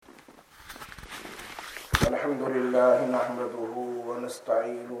الحمد لله نحمده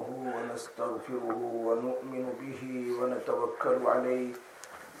ونستعينه ونستغفره ونؤمن به ونتوكل عليه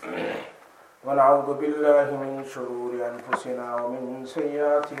ونعوذ بالله من شرور أنفسنا ومن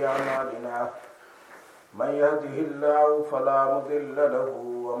سيئات أعمالنا من يهده الله فلا مضل له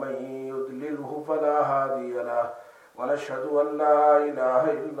ومن يضلله فلا هادي له ونشهد أن لا إله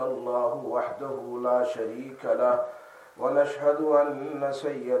إلا الله وحده لا شريك له ونشهد أن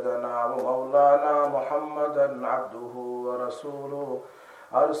سيدنا ومولانا محمدا عبده ورسوله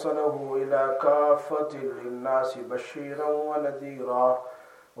أرسله إلى كافة للناس بشيرا ونذيرا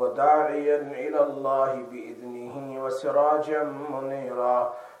وداعيا إلى الله بإذنه وسراجا منيرا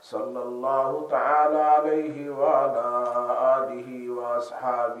صلى الله تعالى عليه وعلى آله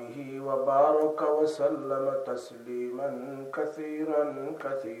وأصحابه وبارك وسلم تسليما كثيرا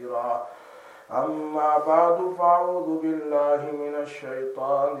كثيرا أما بعد فأعوذ بالله من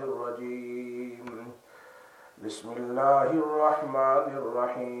الشيطان الرجيم بسم الله الرحمن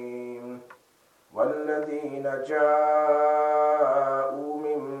الرحيم والذين جاءوا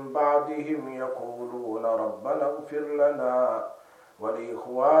من بعدهم يقولون ربنا اغفر لنا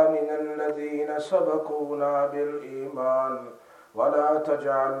ولإخواننا الذين سبقونا بالإيمان ولا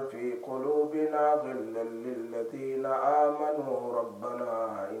تجعل في قلوبنا غلا للذين آمنوا ربنا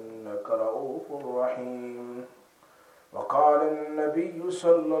إنك رؤوف رحيم وقال النبي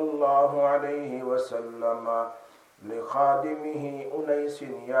صلى الله عليه وسلم لخادمه أنيس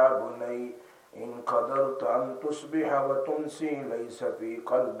يا بني إن قدرت أن تصبح وتمسي ليس في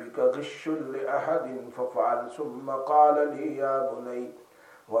قلبك غش لأحد فافعل ثم قال لي يا بني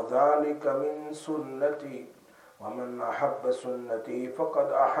وذلك من سنتي ومن أحب سنتي فقد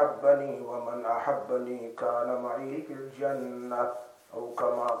أحبني ومن أحبني كان معي في الجنة أو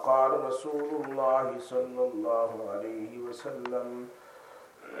كما قال رسول الله صلى الله عليه وسلم.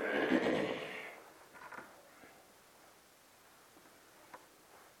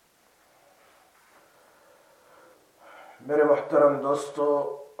 میرے محترم دوستو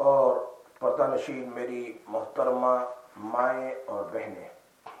اور پردہ نشین میری محترمہ مائیں اور بہنیں،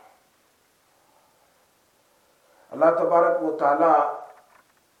 اللہ تبارک و تعالی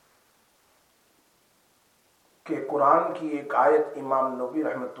کے قرآن کی ایک آیت امام نووی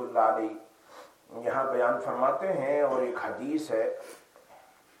رحمۃ اللہ علیہ یہاں بیان فرماتے ہیں، اور ایک حدیث ہے۔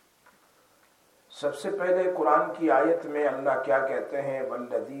 سب سے پہلے قرآن کی آیت میں اللہ کیا کہتے ہیں؟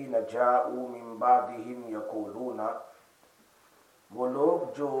 والذین جاءوا من بعدہم یقولون، وہ لوگ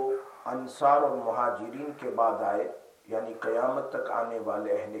جو انصار اور مہاجرین کے بعد آئے، یعنی قیامت تک آنے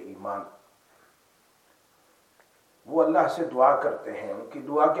والے اہل ایمان، وہ اللہ سے دعا کرتے ہیں۔ ان کی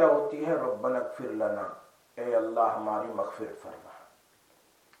دعا کیا ہوتی ہے؟ ربنا اغفر لنا، اے اللہ ہماری مغفرت فرما۔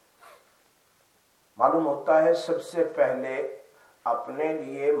 معلوم ہوتا ہے سب سے پہلے اپنے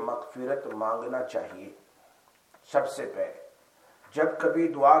لیے مغفرت مانگنا چاہیے۔ سب سے پہلے جب کبھی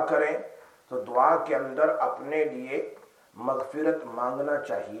دعا کریں تو دعا کے اندر اپنے لیے مغفرت مانگنا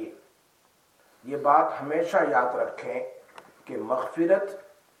چاہیے۔ یہ بات ہمیشہ یاد رکھیں کہ مغفرت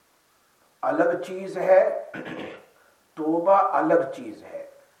الگ چیز ہے، توبہ الگ چیز ہے،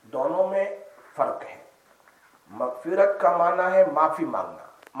 دونوں میں فرق ہے۔ مغفرت کا معنی ہے معافی مانگنا،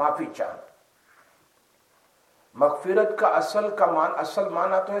 معافی چاہنا۔ مغفرت کا اصل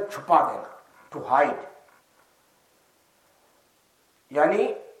معنی تو ہے چھپا دینا، ٹو ہائڈ،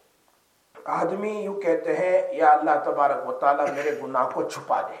 یعنی آدمی یوں کہتے ہیں یا اللہ تبارک و تعالیٰ میرے گناہ کو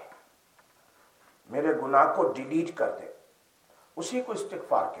چھپا دے، میرے گناہ کو ڈیلیٹ کر دے، اسی کو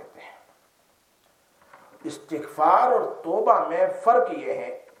استغفار کہتے ہیں۔ استغفار اور توبہ میں فرق یہ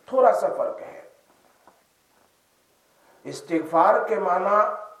ہے، تھوڑا سا فرق ہے۔ استغفار کے معنی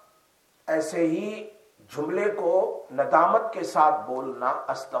ایسے ہی جملے کو ندامت کے ساتھ بولنا،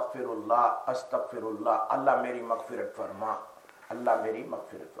 استغفر اللہ استغفر اللہ، اللہ میری مغفرت فرما، اللہ میری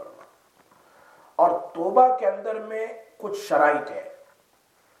مغفرت فرما۔ اور توبہ کے اندر میں کچھ شرائط ہے۔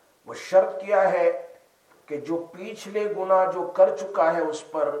 وہ شرط کیا ہے کہ جو پچھلے گناہ جو کر چکا ہے اس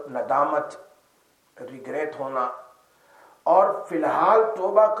پر ندامت، ریگریٹ ہونا، اور فی الحال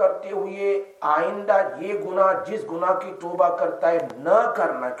توبہ کرتے ہوئے آئندہ یہ گناہ، جس گناہ کی توبہ کرتا ہے نہ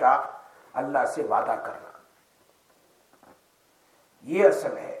کرنا کا اللہ سے وعدہ کرنا، یہ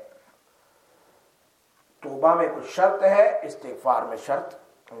اصل ہے۔ توبہ میں کچھ شرط ہے، استغفار میں شرط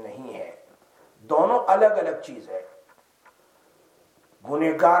نہیں ہے، دونوں الگ الگ چیز ہے۔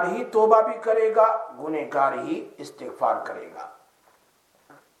 گنہگار ہی توبہ بھی کرے گا، گنہگار ہی استغفار کرے گا۔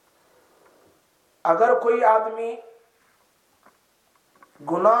 اگر کوئی آدمی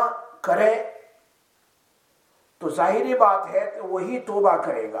گناہ کرے تو ظاہری بات ہے کہ وہی توبہ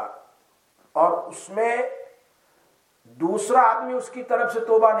کرے گا، اور اس میں دوسرا آدمی اس کی طرف سے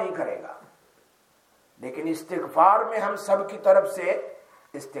توبہ نہیں کرے گا۔ لیکن استغفار میں ہم سب کی طرف سے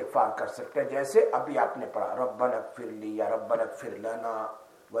استغفار کر سکتے ہیں، جیسے ابھی آپ نے پڑھا ربنا اغفر لی یا ربنا اغفر لنا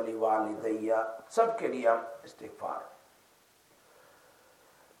ولوالدی، سب کے لیے ہم استغفار۔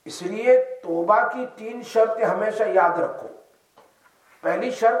 اس لیے توبہ کی 3 شرطیں ہمیشہ یاد رکھو۔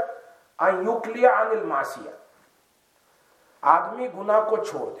 پہلی شرط ان یقلع عن المعصیہ، آدمی گناہ کو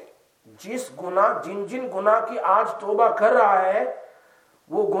چھوڑ دے۔ جن گناہ کی آج توبہ کر رہا ہے،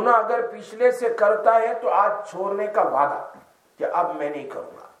 وہ گناہ اگر پچھلے سے کرتا ہے تو آج چھوڑنے کا وعدہ کہ اب میں نہیں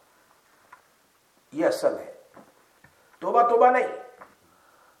کروں گا، یہ اصل ہے۔ توبہ نہیں،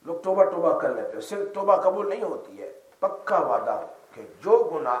 لوگ توبہ کر لیتے ہیں، صرف توبہ قبول نہیں ہوتی ہے، پکا وعدہ ہو کہ جو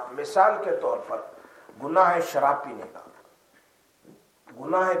گناہ، مثال کے طور پر گناہ ہے شراب پینے کا،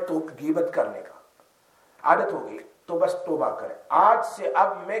 گناہ ہے تو غیبت کرنے کا، عادت ہوگی تو بس توبہ کرے، آج سے اب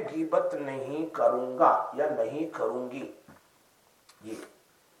میں غیبت نہیں کروں گا یا نہیں کروں گی۔ یہ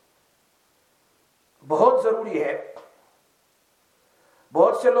بہت ضروری ہے۔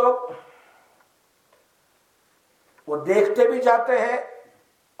 بہت سے لوگ وہ دیکھتے بھی جاتے ہیں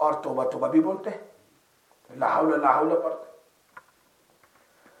اور توبہ بھی بولتے ہیں، لا حول پڑھتے۔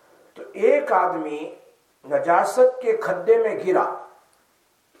 تو ایک آدمی نجاست کے کھڈے میں گرا،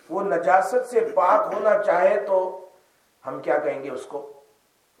 وہ نجاست سے پاک ہونا چاہے تو ہم کیا کہیں گے اس کو؟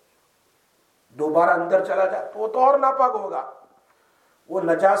 دوبارہ اندر چلا جائے تو وہ تو اور ناپاک ہوگا۔ وہ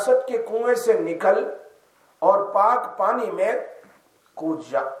نجاست کے کنویں سے نکل اور پاک پانی میں کود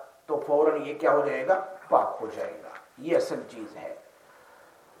جا تو فوراً یہ کیا ہو جائے گا؟ پاک ہو جائے گا۔ یہ اصل چیز ہے۔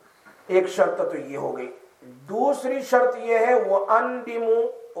 ایک شرط تو یہ ہو گئی۔ دوسری شرط یہ ہے وَأَنْدِمُ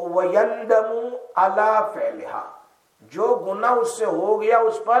وَيَنْدَمُ عَلَى فِعْلِهَا، جو گناہ اس سے ہو گیا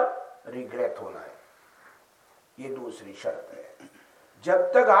اس پر ریگریٹ ہونا ہے، یہ دوسری شرط ہے۔ جب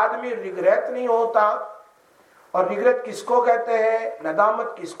تک آدمی ریگریٹ نہیں ہوتا، اور ریگریٹ کس کو کہتے ہیں،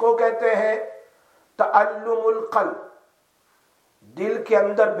 ندامت کس کو کہتے ہیں؟ تعلم القلب، دل کے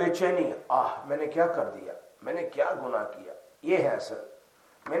اندر بے چینی، میں نے کیا کر دیا، میں نے کیا گناہ کیا، یہ ہے اصل،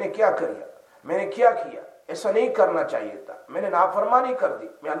 میں نے کیا کیا، میں نے کیا کیا، ایسا نہیں کرنا چاہیے تھا، میں نے نافرمانی کر دی،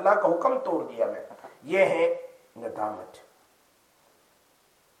 میں اللہ کا حکم توڑ دیا، میں، یہ ہے ندامت۔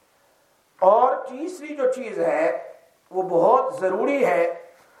 اور تیسری جو چیز ہے وہ بہت ضروری ہے،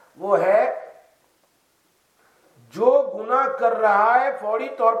 وہ ہے جو گناہ کر رہا ہے فوری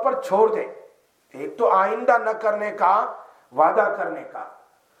طور پر چھوڑ دے۔ ایک تو آئندہ نہ کرنے کا وعدہ کرنے کا،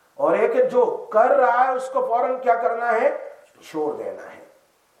 اور ایک جو کر رہا ہے اس کو فوراً کیا کرنا ہے؟ چھوڑ دینا ہے۔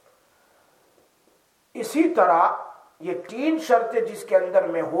 اسی طرح یہ 3 شرطیں جس کے اندر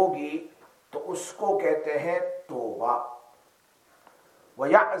میں ہوگی تو اس کو کہتے ہیں توبہ۔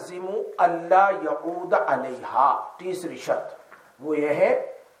 وَيَعْزِمُ أَلَّا يَعُودَ عَلَيْهَا، تیسری شرط وہ یہ ہے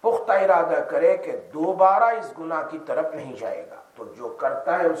پختہ ارادہ کرے کہ دوبارہ اس گناہ کی طرف نہیں جائے گا۔ تو جو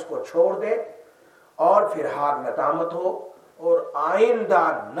کرتا ہے اس کو چھوڑ دے، اور پھر ہار ندامت ہو، اور آئندہ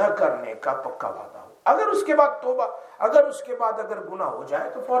نہ کرنے کا پکا وعدہ ہو۔ اگر اس کے بعد اگر گناہ ہو جائے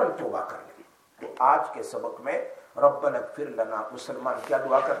تو فوراً توبہ کر لے۔ تو آج کے سبق میں ربنا اغفر لنا، مسلمان کیا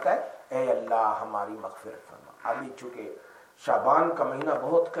دعا کرتا ہے؟ اے اللہ ہماری مغفرت فرما۔ ابھی چونکہ شعبان کا مہینہ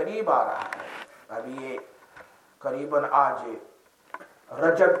بہت قریب آ رہا ہے، ابھی یہ قریباً آج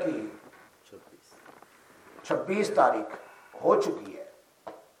رجب کی 26 تاریخ ہو چکی ہے۔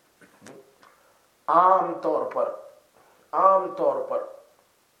 عام طور پر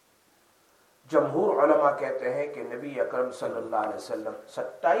جمہور علماء کہتے ہیں کہ نبی اکرم صلی اللہ علیہ وسلم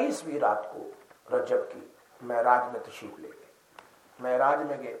 27ویں رات کو رجب کی معراج میں تشریف لے گئے، معراج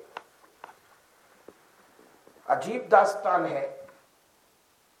میں گئے۔ عجیب داستان ہے،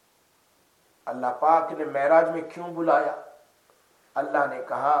 اللہ پاک نے معراج میں کیوں بلایا؟ اللہ نے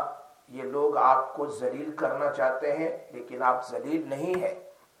کہا یہ لوگ آپ کو ذلیل کرنا چاہتے ہیں لیکن آپ ذلیل نہیں ہیں،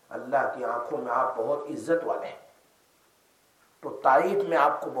 اللہ کی آنکھوں میں آپ بہت عزت والے ہیں۔ تو طائف میں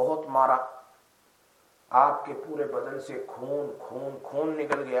آپ کو بہت مارا، آپ کے پورے بدن سے خون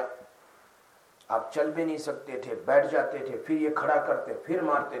نکل گیا، آپ چل بھی نہیں سکتے تھے، بیٹھ جاتے تھے، پھر یہ کھڑا کرتے، پھر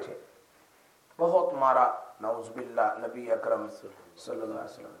مارتے تھے، بہت مارا نعوذ باللہ نبی اکرم صلی اللہ علیہ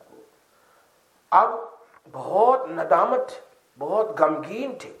وسلم کو۔ اب بہت ندامت، بہت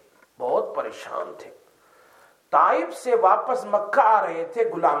غمگین تھے، بہت پریشان تھے۔ طائف سے واپس مکہ آ رہے تھے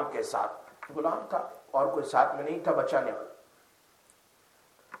غلام کے ساتھ، غلام تھا اور کوئی ساتھ میں نہیں تھا بچانے والا۔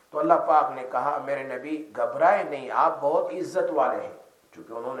 تو اللہ پاک نے کہا میرے نبی گھبرائے نہیں، آپ بہت عزت والے ہیں،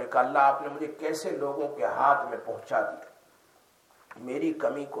 چونکہ انہوں نے کہا اللہ آپ نے مجھے کیسے لوگوں کے ہاتھ میں پہنچا دیا، میری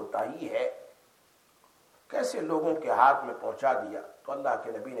کمی کوتاہی ہے، کیسے لوگوں کے ہاتھ میں پہنچا دیا۔ تو اللہ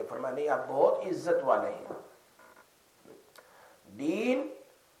کے نبی نے فرمایا نہیں آپ بہت عزت والے ہیں، دین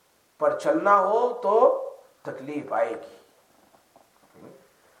پر چلنا ہو تو تکلیف آئے گی،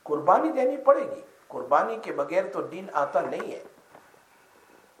 قربانی دینی پڑے گی، قربانی کے بغیر تو دین آتا نہیں ہے.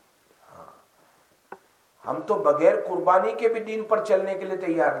 ہم تو بغیر قربانی کے بھی دین پر چلنے کے لیے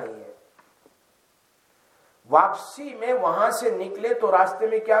تیار نہیں ہے. واپسی میں وہاں سے نکلے تو راستے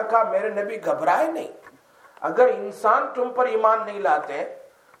میں کیا کہا؟ میرے نبی گھبرائے نہیں. اگر انسان تم پر ایمان نہیں لاتے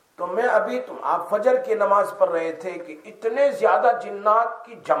تو میں ابھی آپ فجر کی نماز پڑھ رہے تھے کہ اتنے زیادہ جنات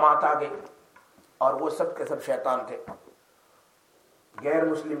کی جماعت آ گئی، اور وہ سب کے سب شیطان تھے، غیر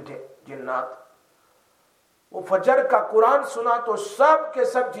مسلم تھے جنات. وہ فجر کا قرآن سنا تو سب کے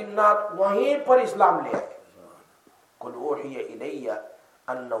سب جنات وہیں پر اسلام لے آئے. قل اوحی الی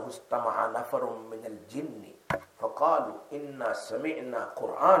انہ استمع نفر من الجن فقالوا انا سمعنا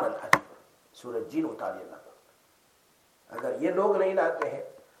قرآنا عجبا. سورہ جن اتاری اللہ. اگر یہ لوگ نہیں لاتے ہیں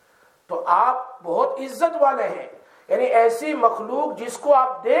تو آپ بہت عزت والے ہیں. یعنی ایسی مخلوق جس کو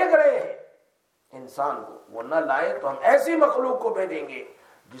آپ دیکھ رہے ہیں انسان کو، وہ نہ لائے تو ہم ایسی مخلوق کو بھیجیں گے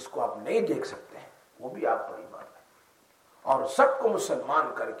جس کو آپ نہیں دیکھ سکتے ہیں، وہ بھی آپ پر ایمان لائے. اور سب کو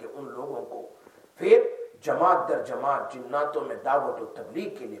مسلمان کر کے ان لوگوں کو پھر جماعت در جماعت جناتوں میں دعوت و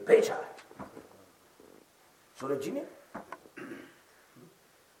تبلیغ کے لیے بھیجا ہے. سورہ جن.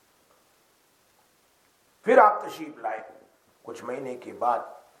 پھر آپ تشریف لائے. کچھ مہینے کے بعد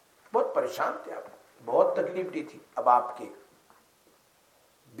بہت پریشان تھے آپ، بہت تکلیف دی تھی. اب آپ کے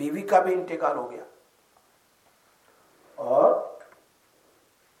بیوی کا بھی انتقال ہو گیا اور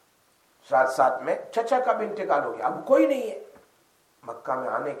ساتھ ساتھ میں چچا کا بھی انتقال ہو گیا. اب کوئی نہیں ہے. مکہ میں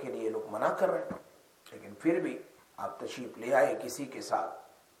آنے کے لیے لوگ منع کر رہے ہیں، لیکن پھر بھی آپ تشریف لے آئے کسی کے ساتھ.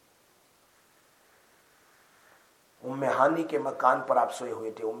 ام ہانی کے مکان پر آپ سوئے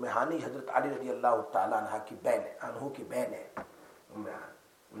ہوئے تھے. ام ہانی حضرت علی رضی اللہ تعالیٰ عنہ کی بہن ہے، عنہ کی بہن ہے ام ہانی.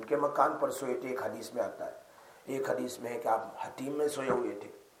 ان کے مکان پر سوئے تھے. ایک حدیث میں آتا ہے، ایک حدیث میں ہے کہ آپ حتیم میں سوئے ہوئے تھے.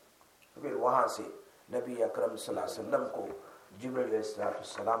 پھر وہاں سے نبی اکرم صلی اللہ علیہ وسلم کو جبرائیل علیہ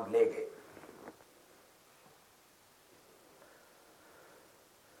السلام لے گئے.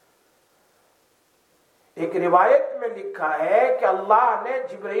 ایک روایت میں لکھا ہے کہ اللہ نے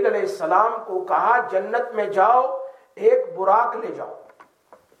جبرائیل علیہ السلام کو کہا جنت میں جاؤ، ایک براق لے جاؤ،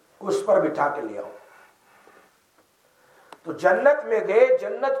 اس پر بٹھا کے لے آؤ. تو جنت میں گئے.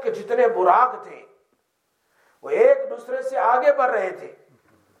 جنت کے جتنے براق تھے وہ ایک دوسرے سے آگے بڑھ رہے تھے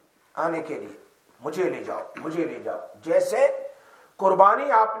آنے کے لیے. مجھے لے جاؤ، مجھے لے جاؤ. جیسے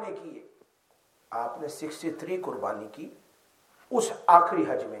قربانی آپ نے کی ہے، آپ نے 63 قربانی کی اس آخری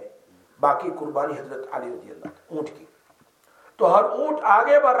حج میں. باقی قربانی حضرت علی رضی اللہ عنہ اونٹ کی. تو ہر اونٹ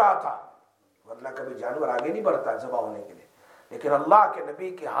آگے بڑھ رہا تھا، ورنہ کبھی جانور آگے نہیں بڑھتا ذبح ہونے کے لیے. لیکن اللہ کے نبی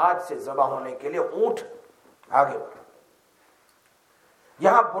کے ہاتھ سے ذبح ہونے کے لیے اونٹ آگے بڑھ رہا.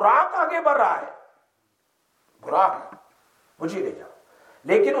 یہاں براق آگے بڑھ رہا ہے. براق مجھے لے جاؤ.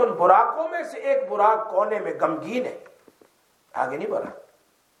 لیکن ان براقوں میں سے ایک براق کونے میں غمگین ہے، آگے نہیں بڑھ رہا.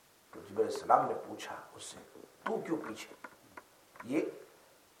 تو جبرائیل علیہ السلام نے پوچھا اس سے، تو کیوں پیچھے؟ یہ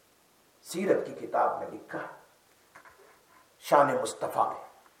سیرت کی کتاب میں لکھا ہے، شان مصطفیٰ میں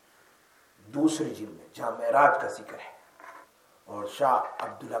دوسری جلد میں جہاں معراج کا ذکر ہے، اور شاہ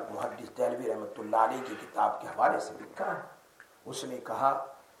عبدالحق محدث دہلوی رحمۃ اللہ علیہ کی کتاب کے حوالے سے لکھا ہے. اس نے کہا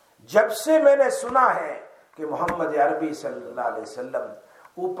جب سے میں نے سنا ہے کہ محمد عربی صلی اللہ علیہ وسلم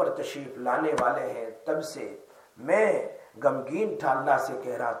اوپر تشریف لانے والے ہیں، تب سے میں غمگین تھا. اللہ سے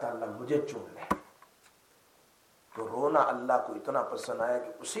کہہ رہا تھا اللہ مجھے چن لے. تو رونا اللہ کو اتنا پسند آیا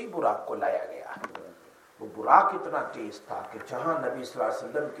کہ اسی براق کو لایا گیا. وہ براق اتنا تیز تھا کہ جہاں نبی صلی اللہ علیہ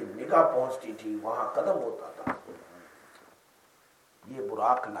وسلم کی نگاہ پہنچتی تھی وہاں قدم ہوتا تھا. یہ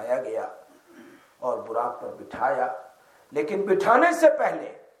براق لایا گیا اور براق پر بٹھایا. لیکن بٹھانے سے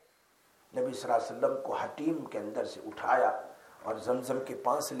پہلے نبی صلی اللہ علیہ وسلم کو حتیم کے اندر سے اٹھایا اور زمزم کے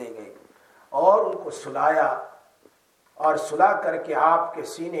پاس لے گئے اور ان کو سلایا، اور سلا کر کے آپ کے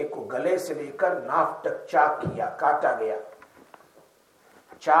سینے کو گلے سے لے کر ناف تک چاک کیا، کاٹا گیا.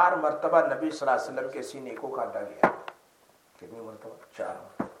 4 مرتبہ نبی صلی اللہ علیہ وسلم کے سینے کو کاٹا گیا. کتنی مرتبہ؟ 4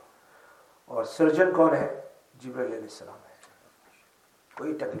 مرتبہ. اور سرجن کون ہے؟ جبرائیل علیہ السلام ہے.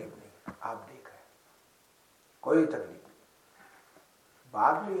 کوئی تکلیف نہیں، آپ دیکھ رہے ہیں، کوئی تکلیف نہیں.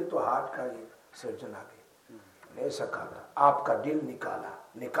 بعد میں یہ تو ہارٹ کا یہ سرجن آ گئے، نہیں سکا تھا. آپ کا دل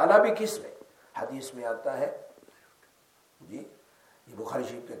نکالا بھی کس میں؟ حدیث میں آتا ہے جی، یہ بخاری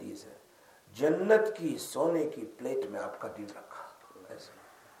شریف کی حدیث ہے، جنت کی سونے کی پلیٹ میں آپ کا دل رکھا. ایسے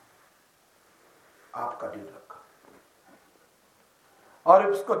آپ کا دل رکھا اور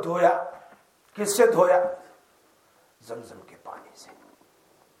اس کو دھویا. کس سے دھویا؟ زمزم کے پانی سے.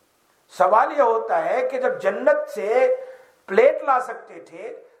 سوال یہ ہوتا ہے کہ جب جنت سے پلیٹ لا سکتے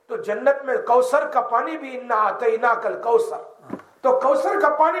تھے تو جنت میں کوثر کا پانی بھی انا اعطیناک الکوثر، تو کوثر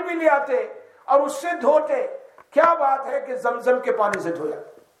کا پانی بھی لے آتے اور اس سے دھوتے. کیا بات ہے کہ زمزم کے پانی سے دھویا.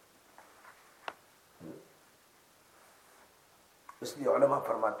 اس لیے علماء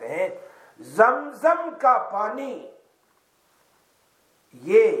فرماتے ہیں زمزم کا پانی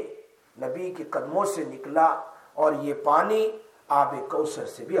یہ نبی کے قدموں سے نکلا اور یہ پانی آب کوثر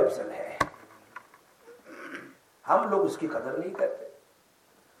سے بھی افضل ہے. ہم لوگ اس کی قدر نہیں کرتے.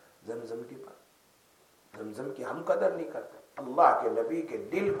 زمزم کی بات، زمزم کی ہم قدر نہیں کرتے. اللہ کے نبی کے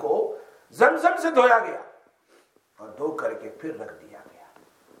دل کو زمزم سے دھویا گیا اور دھو کر کے پھر رکھ دیا گیا.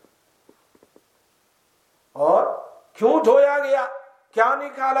 اور کیوں دھویا گیا، کیا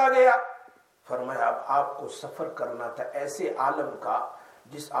نکالا گیا؟ فرمایا اب آپ کو سفر کرنا تھا ایسے عالم کا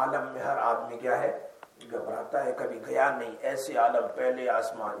جس عالم میں ہر آدمی کیا ہے، گھبراتا ہے، کبھی گیا نہیں. ایسے عالم، پہلے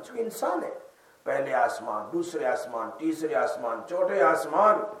آسمان، جو انسان ہے، پہلے آسمان، دوسرے آسمان، تیسرے آسمان، چوتھے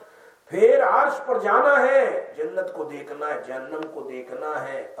آسمان، پھر عرش پر جانا ہے، جنت کو دیکھنا ہے، جہنم کو دیکھنا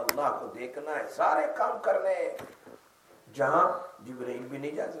ہے، اللہ کو دیکھنا ہے، سارے کام کرنے ہیں جہاں جبرائیل بھی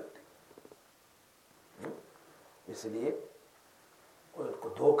نہیں جا سکتے. اس لیے اس کو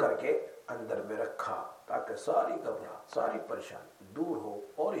دھو کر کے اندر میں رکھا تاکہ ساری گھبراہٹ، ساری پریشانی دور ہو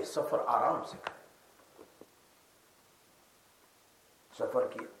اور یہ سفر آرام سے کرے. سفر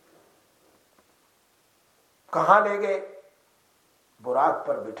کیا، کہاں لے گئے؟ براق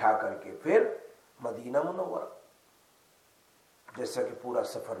پر بٹھا کر کے پھر مدینہ منورہ. جیسا کہ پورا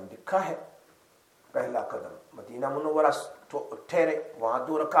سفر لکھا ہے، پہلا قدم مدینہ منورہ ٹھہرے، وہاں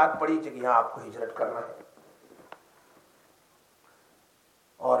 2 رکعت پڑھی کہ یہاں آپ کو ہجرت کرنا ہے.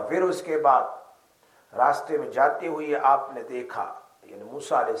 اور پھر اس کے بعد راستے میں جاتے ہوئے آپ نے دیکھا، یعنی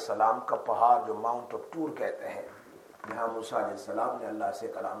موسیٰ علیہ السلام کا پہاڑ جو ماؤنٹ آف ٹور کہتے ہیں، جہاں موسیٰ علیہ السلام نے اللہ سے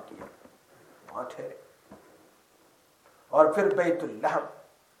کلام کیا، وہاں ٹھہرے. اور پھر بیت اللحم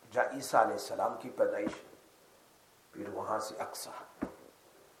جہاں عیسیٰ علیہ السلام کی پیدائش، پھر وہاں سے اقصی.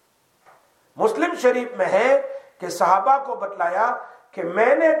 مسلم شریف میں ہے کہ صحابہ کو بتلایا کہ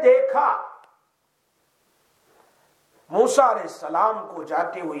میں نے دیکھا موسیٰ علیہ السلام کو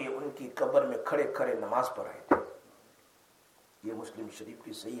جاتے ہوئے ان کی قبر میں کھڑے کھڑے نماز پڑھ رہے تھے. یہ مسلم شریف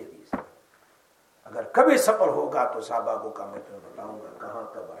کی صحیح حدیث ہے. اگر کبھی سفر ہوگا تو صحابہ کو کا میں تمہیں بتاؤں گا کہاں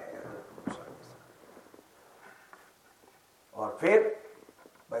قبر ہے. اور پھر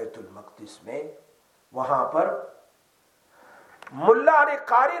بیت المقدس میں وہاں پر ملا علی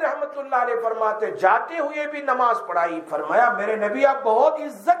قاری رحمت اللہ علیہ فرماتے جاتے ہوئے بھی نماز پڑھائی. فرمایا میرے نبی آپ بہت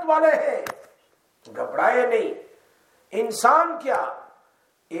عزت والے ہیں، گھبرائے نہیں. انسان کیا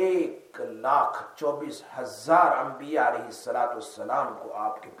 1,24,000 انبیاء علیہ السلام کو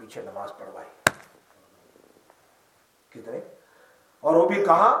آپ کے پیچھے نماز پڑھوائی. کتنے؟ اور وہ بھی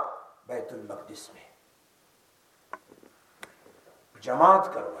کہاں؟ بیت المقدس میں جماعت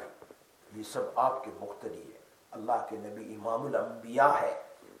کروائی. یہ سب آپ کے مقتدی ہے. اللہ کے نبی امام الانبیاء ہے،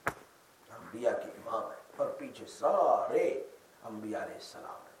 انبیاء کے امام ہے، اور پیچھے سارے انبیاء علیہ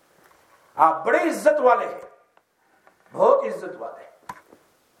السلام ہیں. آپ بڑے عزت والے ہیں، بہت عزت والے ہیں.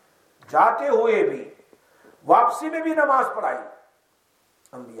 جاتے ہوئے بھی، واپسی میں بھی نماز پڑھائی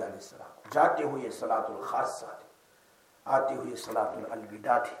انبیاء علیہ السلام. جاتے ہوئے صلاۃ الخاصہ تھی، آتے ہوئے صلاۃ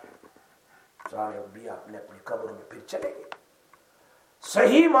الوداع تھی. سارے انبیاء اپنے اپنی قبروں میں پھر چلے گئے.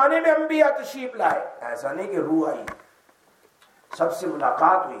 صحیح معنی میں انبیاء تشریف لائے. ایسا نہیں کہ روح آئی، سب سے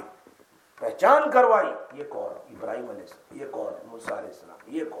ملاقات ہوئی، پہچان کروائی. یہ کون؟ ابراہیم علیہ السلام. یہ کون؟ موسیٰ علیہ السلام.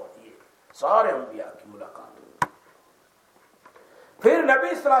 یہ کون؟ یہ سارے انبیاء کی ملاقات ہوئی. پھر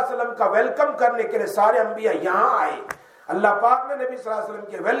نبی صلی اللہ علیہ وسلم کا ویلکم کرنے کے لیے سارے انبیاء یہاں آئے. اللہ پاک نے نبی صلی اللہ علیہ وسلم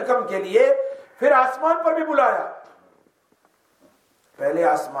کے ویلکم کے لیے پھر آسمان پر بھی بلایا. پہلے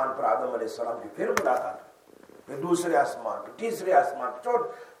آسمان پر آدم علیہ السلام کی پھر ملاقات، پھر دوسرے آسمان پر، تیسرے آسمان پر، چوتھے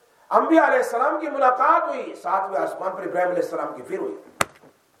انبیاء علیہ السلام کی ملاقات ہوئی. 7ویں آسمان پر ابراہیم علیہ السلام کی پھر ہوئی.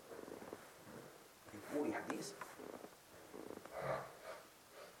 یہ پوری حدیث.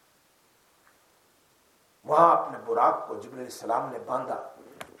 وہاں اپنے براق کو جبرائیل علیہ السلام نے باندھا.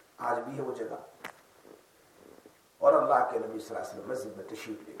 آج بھی ہے وہ جگہ. اور اللہ کے نبی صلی اللہ علیہ وسلم مسجد میں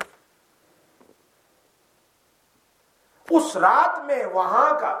تشریف لے گئے. اس رات میں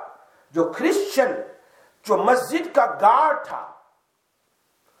وہاں کا جو کرسچن جو مسجد کا گارڈ تھا،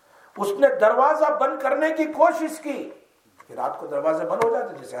 اس نے دروازہ بند کرنے کی کوشش کی کہ رات کو دروازے بند ہو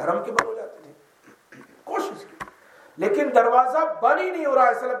جاتے جیسے حرم کے بند ہو جاتے تھے. کوشش کی لیکن دروازہ بند ہی نہیں ہو رہا.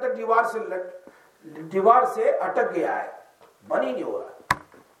 ایسا لگتا ہے دیوار سے اٹک گیا ہے، بند ہی نہیں ہو رہا.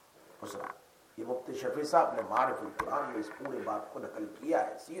 اس رات یہ مفتی شفیع صاحب نے معارف القرآن میں اس پورے بات کو نقل کیا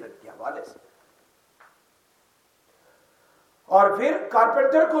ہے سیرت کے حوالے سے. اور پھر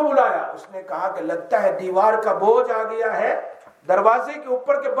کارپینٹر کو بلایا. اس نے کہا کہ لگتا ہے دیوار کا بوجھ آ گیا ہے، دروازے کے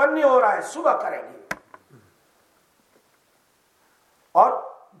اوپر کے بند نہیں ہو رہا ہے، صبح کریں گے. اور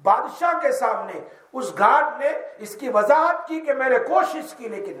بادشاہ کے سامنے اس گارڈ نے اس کی وضاحت کی کہ میں نے کوشش کی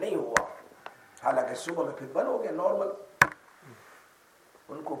لیکن نہیں ہوا. حالانکہ صبح میں پھر بند ہو گیا نارمل.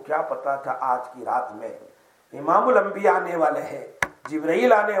 ان کو کیا پتا تھا آج کی رات میں امام الانبیاء آنے والے ہیں،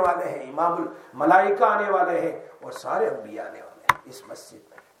 جبرائیل آنے والے ہیں، امام الملائکہ آنے والے ہیں، اور سارے انبیاء آنے والے ہیں اس مسجد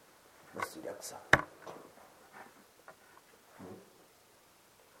میں، مسجد اقصی۔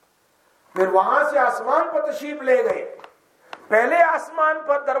 پھر وہاں سے آسمان پر تشریف لے گئے۔ پہلے آسمان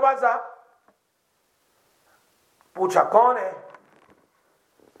پر دروازہ، پوچھا کون ہے؟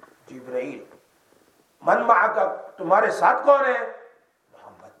 جبرائیل۔ من معک، تمہارے ساتھ کون ہے؟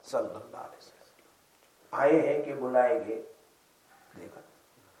 محمد صلی اللہ علیہ وسلم۔ آئے ہیں کہ بلائے گے؟ دیکھا،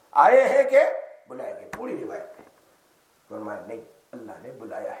 آئے ہیں کہ بلائے گے، پوری روایت ہے۔ فرمایا نہیں، اللہ نے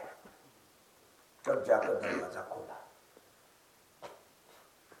بلایا ہے۔ تب جا کر دروازہ کھولا۔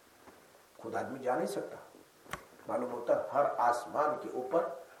 خود آدمی جا نہیں سکتا، معلوم ہوتا ہر آسمان کے اوپر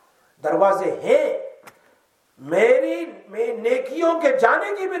دروازے ہیں۔ میری نیکیوں کے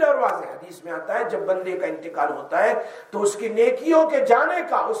جانے کی بھی دروازے، حدیث میں آتا ہے جب بندے کا انتقال ہوتا ہے تو اس کی نیکیوں کے جانے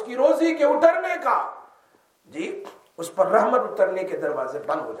کا، اس کی روزی کے اترنے کا، جی اس پر رحمت اترنے کے دروازے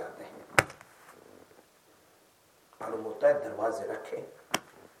بند ہو جاتے ہیں۔ معلوم ہوتا ہے دروازے رکھے،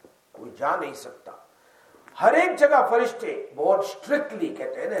 کوئی جا نہیں سکتا۔ ہر ایک جگہ فرشتے بہت سٹرکٹلی،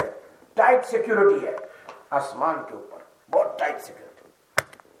 کہتے ہیں نا ٹائٹ سیکیورٹی ہے آسمان کے اوپر، بہت ٹائٹ سیکیورٹی،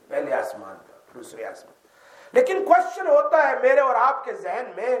 پہلے آسمان پر، دوسرے آسمان۔ لیکن کوشچن ہوتا ہے میرے اور آپ کے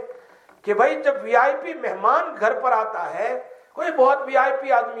ذہن میں کہ بھائی جب وی آئی پی مہمان گھر پر آتا ہے، کوئی بہت وی آئی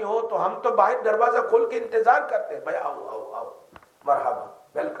پی آدمی ہو تو ہم تو باہر دروازہ کھول کے انتظار کرتے ہیں، بھائی آؤ آؤ آؤ، مرحبا،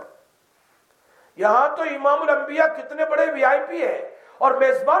 ویلکم۔ یہاں تو امام الانبیاء کتنے بڑے وی آئی پی ہے، اور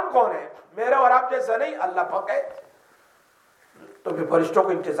میزبان کون ہے؟ میرا اور آپ جیسا نہیں، اللہ پاک ہے۔ تو پھر فرشتوں کو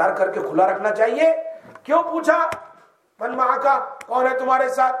انتظار کر کے کھلا رکھنا چاہیے۔ کیوں پوچھا من معک، کون ہے تمہارے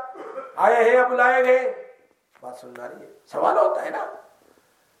ساتھ؟ آئے ہیں یا بلائے گئے؟ بات سننا رہی ہے، سوال ہوتا ہے نا۔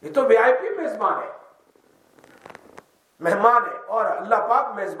 یہ تو وی آئی پی میزبان ہے، مہمان ہے، اور اللہ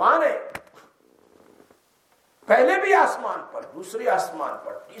پاک میزبان ہے۔ پہلے بھی آسمان پر، دوسرے آسمان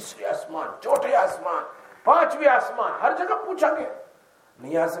پر، تیسرے آسمان، چوتھے آسمان، پانچویں آسمان، ہر جگہ پوچھا گیا،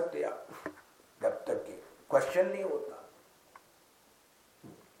 نہیں آ سکتے آپ جب تک کہ کوشچن نہیں ہوتا۔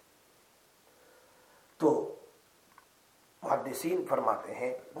 تو محدثین فرماتے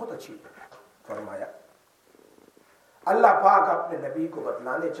ہیں، بہت اچھی فرمایا، اللہ پاک اپنے نبی کو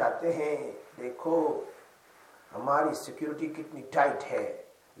بتلانے چاہتے ہیں دیکھو ہماری سیکیورٹی کتنی ٹائٹ ہے،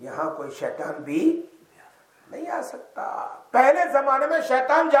 یہاں کوئی شیطان بھی نہیں آ سکتا۔ پہلے زمانے میں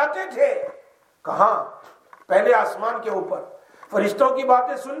شیطان جاتے تھے کہاں؟ پہلے آسمان کے اوپر، فرشتوں کی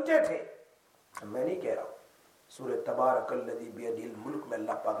باتیں سنتے تھے۔ میں نہیں کہہ رہا ہوں، سورہ تبارک الذی بیدہ الملک میں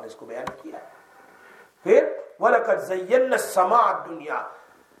اللہ پاک نے اس کو بیان کیا۔ پھر وَلَقَدْ زَيَّنَّا السَّمَاءَ الدُّنْيَا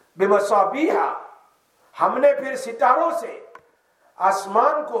بِمَصَابِيحَ، ہم نے پھر ستاروں سے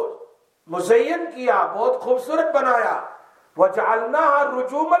آسمان کو مزین کیا، بہت خوبصورت بنایا۔ وَجَعَلْنَاهَا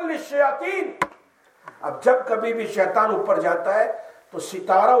رُجُومًا لِلشَّيَاطِينِ، اب جب کبھی بھی شیطان اوپر جاتا ہے تو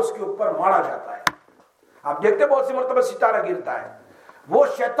ستارہ اس کے اوپر مارا جاتا ہے۔ آپ دیکھتے بہت سی مرتبہ ستارہ گرتا ہے، وہ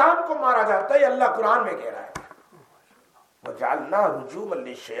شیطان کو مارا جاتا ہے، یہ اللہ قرآن میں کہہ رہا ہے۔ وَجَعَلْنَاهَا رُجُومًا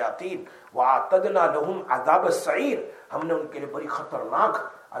لِلشَّيَاطِينِ وَأَعْتَدْنَا لَهُمْ عَذَابَ السَّعِيرِ، ہم نے ان کے لیے بڑی خطرناک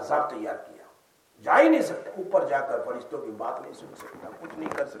عذاب تیار کیا۔ جا ہی نہیں سکتا اوپر، جا کر فرشتوں کی بات نہیں سن سکتا، کچھ نہیں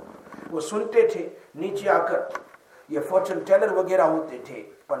کر سکتا۔ وہ سنتے تھے، نیچے آ کر یہ فارچون ٹیلر وغیرہ ہوتے تھے،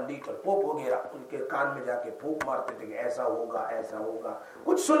 پنڈت اور پوپ وغیرہ، ان کے کان میں جا کے پھونک مارتے تھے کہ ایسا ہوگا ایسا ہوگا،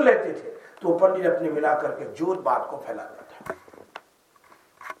 کچھ سن لیتے تھے تو پنڈت اپنے ملا کر کے جھوٹ بات کو پھیلاتا تھا۔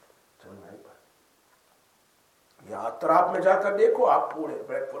 یہاں اطراف میں جا کر دیکھو آپ، پورے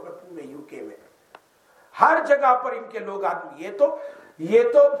بریڈ فورڈ میں، پورے یو کے میں ہر جگہ پر ان کے لوگ آدمی،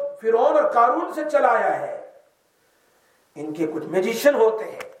 یہ تو فرعون اور قارون سے چلایا ہے۔ ان کے کچھ میجیشن ہوتے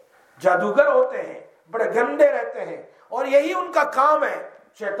ہیں، جادوگر ہوتے ہیں، بڑے گندے رہتے ہیں، اور یہی ان کا کام ہے،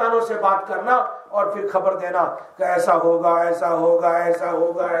 شیطانوں سے بات کرنا اور پھر خبر دینا کہ ایسا ہوگا ایسا ہوگا ایسا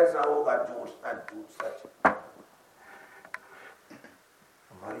ہوگا ایسا ہوگا، جھوٹ سچ۔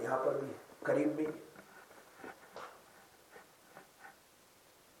 ہمارے یہاں پر بھی قریب میں،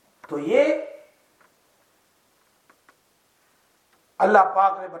 تو یہ اللہ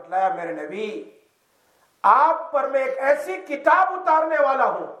پاک نے بتلایا میرے نبی آپ پر میں ایک ایسی کتاب اتارنے والا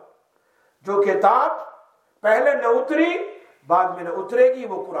ہوں جو کتاب پہلے نہ اتری بعد میں نہ اترے گی،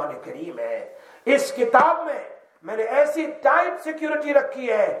 وہ قرآن کریم ہے۔ اس کتاب میں نے ایسی ٹائٹ سیکیورٹی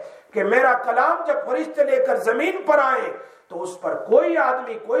رکھی ہے کہ میرا کلام جب فرشتے لے کر زمین پر آئے تو اس پر کوئی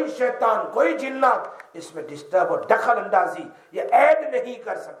آدمی، کوئی شیطان، کوئی جنات اس میں ڈسٹرب اور دخل اندازی یہ ایڈ نہیں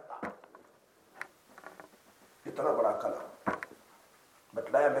کر سکتا۔ اتنا بڑا کلام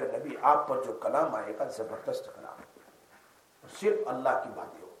بتلایا میرے نبی، آپ پر جو کلام آئے گا زبردست کلام، صرف اللہ کی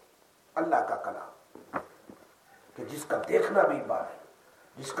باتیں ہوگی، اللہ کا کلام کہ جس کا دیکھنا بھی بات ہے،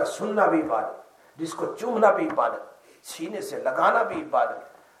 جس کا سننا بھی عبادت، جس کو چومنا بھی عبادت، سینے سے لگانا بھی عبادت،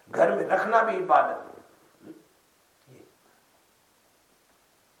 گھر میں رکھنا بھی عبادت.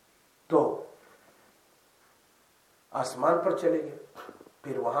 تو آسمان پر چلے گئے،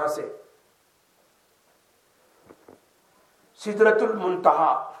 پھر وہاں سے سدرۃ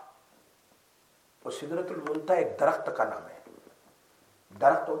المنتہا. وہ سدرۃ المنتہا ایک درخت کا نام ہے.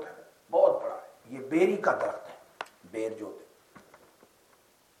 درخت ہوتا ہے بہت بڑا ہے، یہ بیری کا درخت ہے. بیر جو ہوتے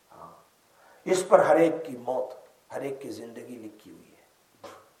ہاں، اس پر ہر ایک کی موت، ہر ایک کی زندگی لکھی ہوئی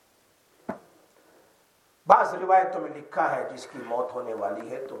ہے. بعض روایتوں میں لکھا ہے جس کی موت ہونے والی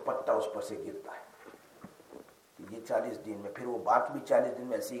ہے تو پتا اس پر سے گرتا ہے. یہ 40 دن میں، پھر وہ بات بھی 40 دن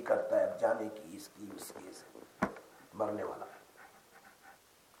میں ایسے ہی کرتا ہے، اب جانے کی اس کی سے مرنے والا ہے.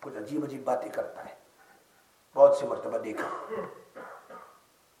 کچھ عجیب عجیب باتیں کرتا ہے، بہت سی مرتبہ دیکھا.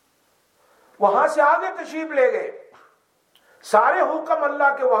 وہاں سے آگے تشریف لے گئے، سارے حکم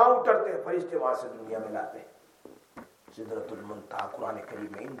اللہ کے وہاں اترتے ہیں، فرشتے وہاں سے دنیا میں لاتے ہیں. سدرۃ المنتہا قرآن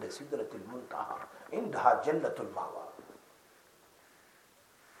کریم میں عند سدرۃ المنتہا عندہا جنت الماوا،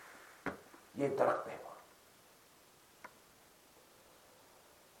 یہ درخت ہے.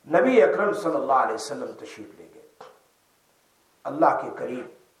 نبی اکرم صلی اللہ علیہ وسلم تشریف لے گئے، اللہ کے قریب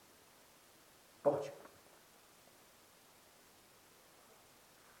پہنچے.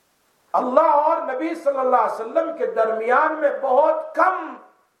 اللہ اور نبی صلی اللہ علیہ وسلم کے درمیان میں بہت کم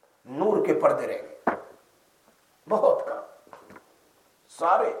نور کے پردے رہ گئے، بہت کم.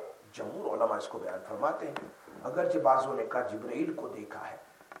 سارے جمہور علماء اس کو بیان فرماتے ہیں، اگرچہ بعضوں نے کہا جبرائیل کو دیکھا ہے،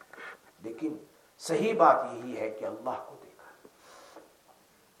 لیکن صحیح بات یہی ہے کہ اللہ کو دیکھا.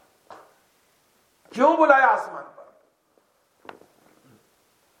 کیوں بلایا آسمان پر؟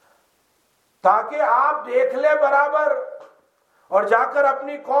 تاکہ آپ دیکھ لیں برابر اور جا کر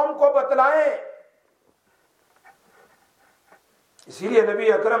اپنی قوم کو بتلائیں. اسی لیے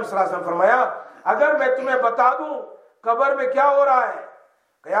نبی اکرم صلی اللہ علیہ وسلم فرمایا اگر میں تمہیں بتا دوں قبر میں کیا ہو رہا ہے،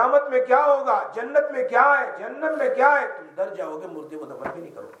 قیامت میں کیا ہوگا، جنت میں کیا ہے، جہنم میں کیا ہے، تم ڈر جاؤ گے، مردے کو دفن بھی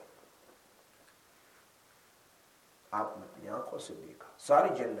نہیں کرو گے. آپ نے اپنی آنکھوں سے دیکھا ساری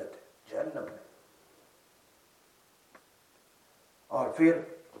جنت ہے، جہنم ہے. اور پھر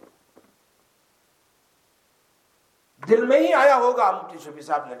دل میں ہی آیا ہوگا، مفتی شفیع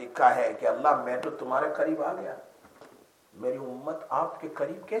صاحب نے لکھا ہے کہ اللہ میں تو تمہارے قریب آ گیا، میری امت آپ کے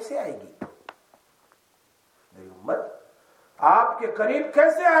قریب کیسے آئے گی، میری امت آپ کے قریب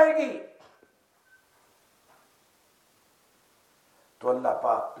کیسے آئے گی. تو اللہ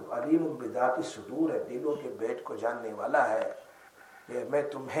پاک تو علیم بذات الصدور ہے، دلوں کے بیٹ کو جاننے والا ہے کہ میں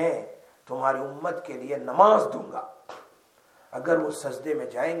تمہیں تمہاری امت کے لیے نماز دوں گا. اگر وہ سجدے میں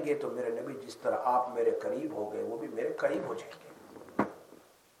جائیں گے تو میرے نبی جس طرح آپ میرے قریب ہو گئے وہ بھی میرے قریب ہو جائیں گے.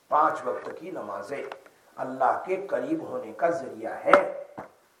 5 وقت کی نمازیں اللہ کے قریب ہونے کا ذریعہ ہے.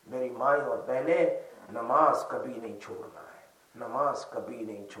 میری مائیں اور بہنیں، نماز کبھی نہیں چھوڑنا ہے، نماز کبھی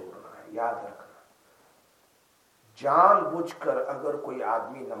نہیں چھوڑنا ہے، یاد رکھنا. جان بوجھ کر اگر کوئی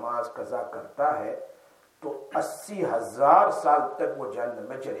آدمی نماز قضا کرتا ہے تو 80,000 سال تک وہ جہنم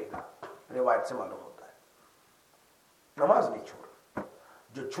میں جلے گا. روایت سے معلوم ہوتا ہے نماز نہیں چھوڑ.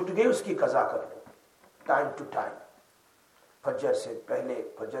 جو چھٹ گئی اس کی قضا کر لو ٹائم ٹو ٹائم، فجر سے پہلے،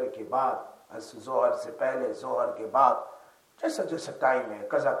 فجر کے بعد، ظہر سے پہلے، ظہر کے بعد، جیسا جیسا ٹائم ہے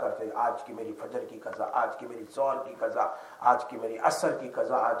قضا کرتے. آج کی میری فجر کی قضا، آج کی میری ظہر کی قضا، آج کی میری عصر کی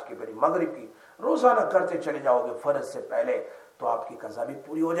قضا، آج کی میری مغرب کی، روزانہ کرتے چلے جاؤ گے فرض سے پہلے تو آپ کی قضا بھی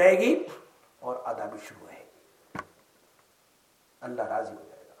پوری ہو جائے گی اور ادا بھی شروع رہے گی. اللہ راضی ہو جائے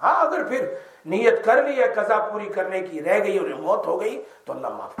گا. ہاں اگر پھر نیت کر لی ہے قضا پوری کرنے کی، رہ گئی اور موت ہو گئی تو اللہ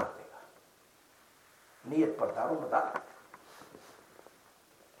معاف کر دے گا. نیت پر دار و مدار.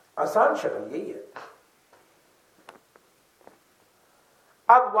 آسان شکل یہی ہے.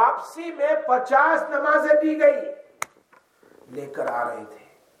 اب واپسی میں 50 نمازیں دی گئی، لے کر آ رہے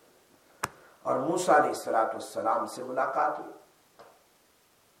تھے اور موسیٰ علیہ السلام سے ملاقات ہوئی.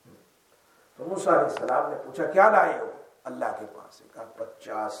 تو موسیٰ علیہ السلام نے پوچھا کیا لائے ہو؟ اللہ کے پاس سے کہا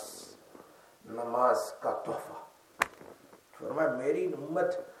 50 نماز کا تحفہ. فرمایا میری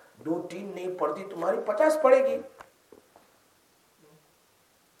امت 2-3 نہیں پڑھتی، تمہاری 50 پڑھے گی.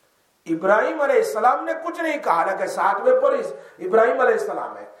 ابراہیم علیہ السلام نے کچھ نہیں کہا، حالانکہ 7ویں پر ابراہیم علیہ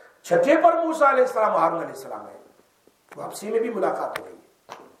السلام ہے، 6 پر موسیٰ علیہ السلام، ہارون علیہ السلام ہے. واپسی میں بھی ملاقات ہو رہی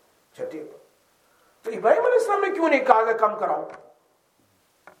ہے 6 پر. تو ابراہیم علیہ السلام نے کیوں نہیں کہا کہ کم کراؤ؟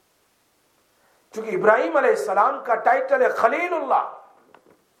 چونکہ ابراہیم علیہ السلام کا ٹائٹل ہے خلیل اللہ،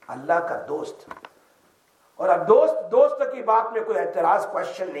 اللہ کا دوست. اور اب دوست کی بات میں کوئی اعتراض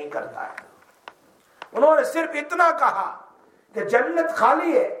کوشچن نہیں کرتا ہے. انہوں نے صرف اتنا کہا کہ جنت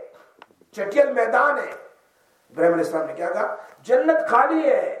خالی ہے، چٹیل میدان ہے، ابراہیم علیہ السلام نے کیا کہا؟ جنت خالی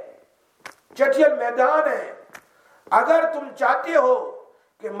ہے، چٹیل میدان ہے، اگر تم چاہتے ہو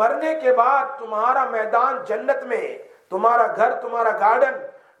کہ مرنے کے بعد تمہارا میدان جنت میں، تمہارا گھر، تمہارا گارڈن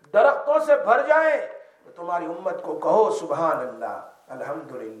درختوں سے بھر جائے، تو تمہاری امت کو کہو سبحان اللہ،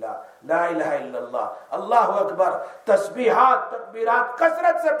 الحمدللہ، لا الہ الا اللہ، اللہ اکبر، تسبیحات تکبیرات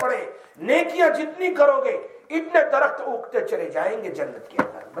کثرت سے پڑھے، نیکیاں جتنی کرو گے اتنے درخت اگتے چلے جائیں گے جنت کے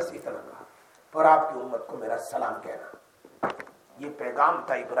اندر. بس اتنا کہا. اور آپ کی امت کو میرا سلام کہنا. یہ پیغام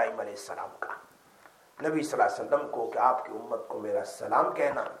تھا ابراہیم علیہ السلام کا نبی صلی اللہ علیہ وسلم کو کہ آپ کی امت کو میرا سلام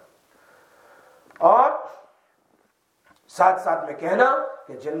کہنا، اور ساتھ ساتھ میں کہنا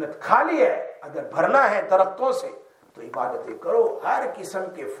کہ جنت خالی ہے، اگر بھرنا ہے درختوں سے تو عبادتیں کرو، ہر قسم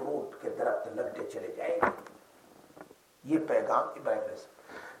کے فروٹ کے درخت لگتے چلے جائیں گے. یہ پیغام ابراہیم علیہ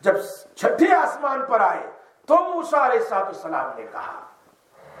السلام جب چھٹے آسمان پر آئے تو موسیٰ علیہ السلام نے کہا.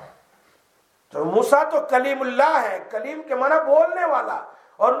 تو موسیٰ تو کلیم اللہ ہے، کلیم کے معنی بولنے والا،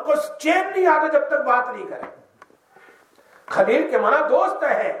 اور ان کو چین نہیں آتا جب تک بات نہیں کرے. خلیل کے معنی دوست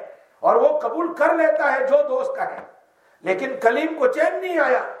ہے، اور وہ قبول کر لیتا ہے جو دوست کا ہے، لیکن کلیم کو چین نہیں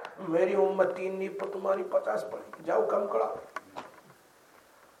آیا. میری امت 3 نہیں پر تمہاری 50 پڑے گی، جاؤ کم کڑا.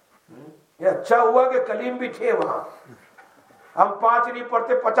 یہ اچھا ہوا کہ کلیم بھی تھے وہاں. ہم 5 نہیں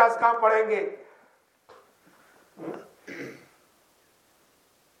پڑھتے 50 کہاں پڑھیں گے.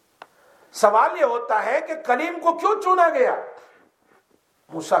 سوال یہ ہوتا ہے کہ کلیم کو کیوں چنا گیا؟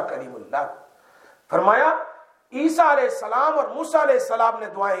 موسیٰ کلیم اللہ. فرمایا عیسیٰ علیہ السلام اور موسیٰ علیہ السلام نے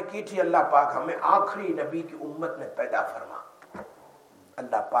دعائیں کی تھی، اللہ پاک ہمیں آخری نبی کی امت میں پیدا فرما.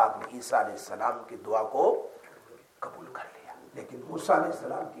 اللہ پاک نے عیسیٰ علیہ السلام کی دعا کو قبول کر لیا، لیکن موسیٰ علیہ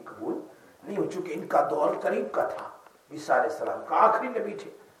السلام کی قبول نہیں ہو، چونکہ ان کا دور قریب کا تھا. عیسیٰ علیہ السلام کا آخری نبی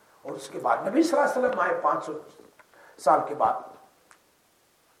تھے، اور اس کے بعد نبی صلی اللہ علیہ وسلم آئے 500 سال کے بعد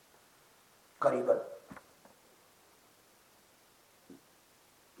قریباً.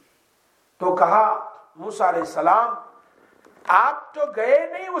 تو کہا موسیٰ علیہ السلام آپ تو گئے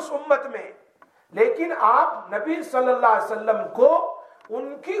نہیں اس امت میں، لیکن آپ نبی صلی اللہ علیہ وسلم کو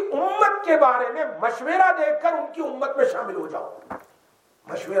ان کی امت کے بارے میں مشورہ دے کر ان کی امت میں شامل ہو جاؤ.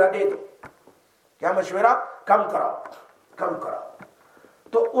 مشورہ دے دو. کیا مشورہ؟ کم کراؤ.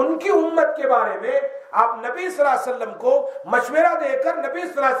 تو ان کی امت کے بارے میں آپ نبی صلی اللہ علیہ وسلم کو مشورہ دے کر نبی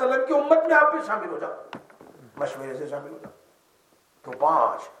صلی اللہ علیہ وسلم کی امت میں آپ بھی شامل ہو جاؤ. مشورے سے شامل ہو جاؤ. تو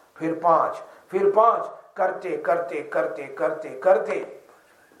 5 پھر 5 پھر 5 کرتے کرتے کرتے کرتے کرتے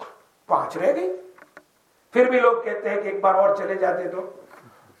 5 رہ گئی. پھر بھی لوگ کہتے ہیں کہ ایک بار اور چلے جاتے تو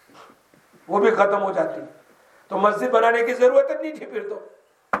وہ بھی ختم ہو جاتی، تو مسجد بنانے کی ضرورت نہیں تھی. پھر تو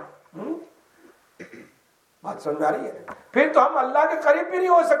بات سمجھ آ رہی ہے؟ پھر تو ہم اللہ کے قریب بھی نہیں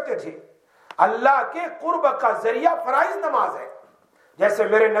ہو سکتے تھے. اللہ کے قرب کا ذریعہ فرائض نماز ہے، جیسے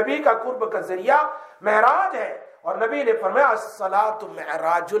میرے نبی کا قرب کا ذریعہ معراج ہے، اور نبی نے فرمایا الصلاۃ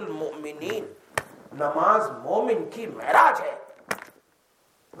معراج المؤمنین، نماز مومن کی معراج ہے.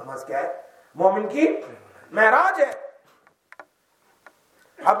 نماز کیا ہے؟ مومن کی معراج ہے.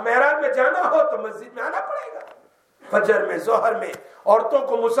 اب معراج میں جانا ہو تو مسجد میں آنا پڑے گا، فجر میں ظہر میں عورتوں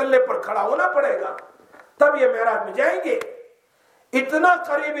کو مصلی پر کھڑا ہونا پڑے گا، تب یہ معراج میں جائیں گے. اتنا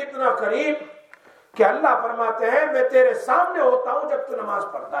قریب کہ اللہ فرماتے ہیں میں تیرے سامنے ہوتا ہوں جب تو نماز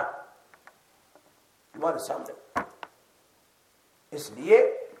پڑھتا ہے، تمہارے سامنے. اس لیے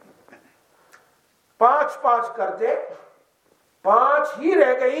 5 کرتے 5 ہی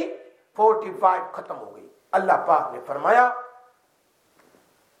رہ گئی، 45 ختم ہو گئی. اللہ پاک نے فرمایا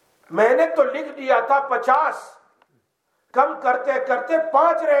میں نے تو لکھ دیا تھا 50، کم کرتے کرتے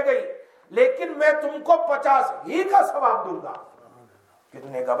 5 رہ گئی، لیکن میں تم کو 50 ہی کا ثواب دوں گا.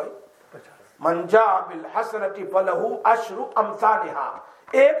 کتنے کا بھائی؟ 50. من جاء بالحسنۃ فلہ عشر امثالها.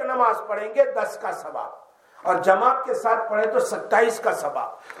 ایک نماز پڑھیں گے 10 کا ثواب، اور جماعت کے ساتھ پڑھے تو 27 کا ثواب،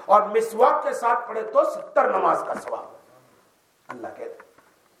 اور مسواک کے ساتھ پڑھے تو 70 نماز کا ثواب. اللہ کہتے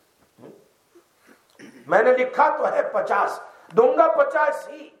میں نے لکھا تو ہے 50، دوں گا 50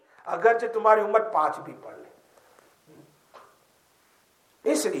 ہی، اگرچہ تمہاری امت 5 بھی پڑھ لے.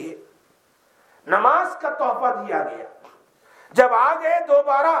 اس لیے نماز کا تحفہ دیا گیا. جب آ گئے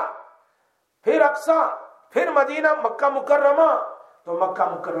دوبارہ پھر اقصی، پھر مدینہ، مکہ مکرمہ، تو مکہ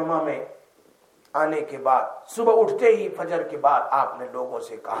مکرمہ میں آنے کے بعد صبح اٹھتے ہی فجر کے بعد آپ نے لوگوں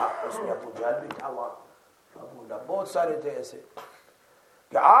سے کہا، اس میں ابو جہل بھی تھا وہاں، ابو لہب، بہت سارے تھے ایسے،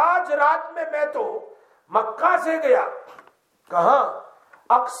 کہ آج رات میں تو مکہ سے گیا کہاں؟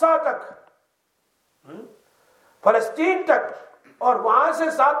 اقصی تک، فلسطین تک، اور وہاں سے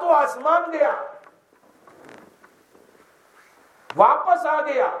 7 آسمان گیا، واپس آ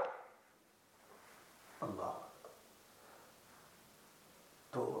گیا. اللہ،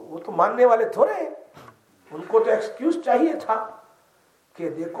 تو وہ تو ماننے والے تھوڑے ہیں. ان کو تو ایکسکیوز چاہیے تھا کہ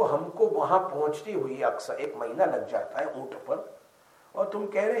دیکھو ہم کو وہاں پہنچتی ہوئی اکثر 1 مہینہ لگ جاتا ہے اونٹ پر، اور تم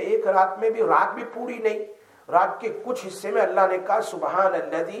کہہ رہے ایک رات میں بھی، رات بھی پوری نہیں، رات کے کچھ حصے میں اللہ نے کہا سبحان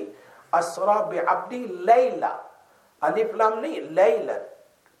الذی اسرا بعبدی لیلا، الف لام نہیں، لیلا،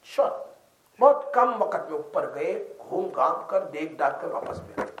 شort، بہت کم وقت میں اوپر گئے، گھوم گھام کر دیکھ ڈاک کر واپس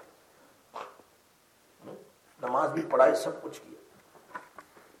بھی آئے، نماز بھی پڑھائی، سب کچھ کیا۔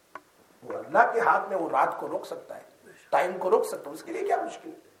 وہ اللہ کے ہاتھ میں، وہ رات کو روک سکتا ہے، ٹائم کو روک سکتا ہے، اس کے لیے کیا مشکل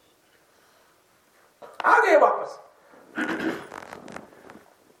ہے؟ آ گئے واپس۔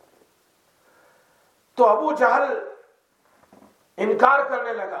 تو ابو جہل انکار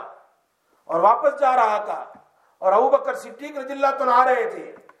کرنے لگا اور واپس جا رہا تھا، اور ابو بکر صدیق رضی اللہ عنہ آ رہے تھے۔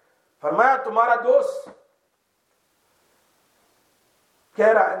 فرمایا تمہارا دوست کہہ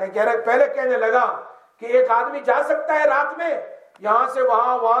رہا، پہلے کہنے لگا کہ ایک آدمی جا سکتا ہے رات میں یہاں سے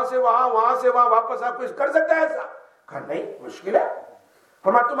وہاں، وہاں سے وہاں، وہاں سے وہاں واپس، آپ کچھ کر سکتا ہے ایسا؟ کہا نہیں، مشکل ہے۔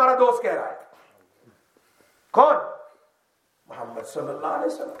 فرمایا تمہارا دوست کہہ رہا ہے۔ کون؟ محمد صلی اللہ علیہ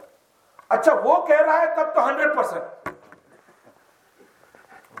وسلم۔ اچھا وہ کہہ رہا ہے تب تو 100%،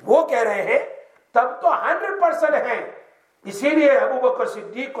 وہ کہہ رہے ہیں تب تو 100% ہیں، اسی لیے ابو بکر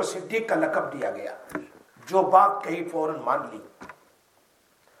صدیق کو صدیق کا لقب دیا گیا، جو بات کہی فوراً مان لی۔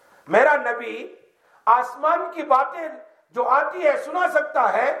 میرا نبی آسمان کی باتیں جو آتی ہے سنا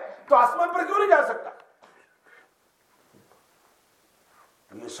سکتا ہے، تو آسمان پر کیوں نہیں جا سکتا؟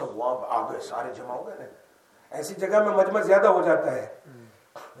 یہ سب وہاں آ گئے، سارے جمع ہو گئے۔ ایسی جگہ میں مجمع زیادہ ہو جاتا ہے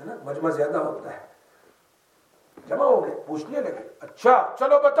نا، مجمع زیادہ ہوتا ہے، جمع ہو گئے، پوچھنے لگے اچھا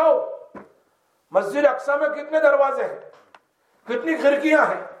چلو بتاؤ مسجد اقصی میں کتنے دروازے ہیں، کتنی کھڑکیاں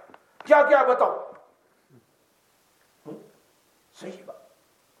ہیں، کیا کیا بتاؤ۔ صحیح بات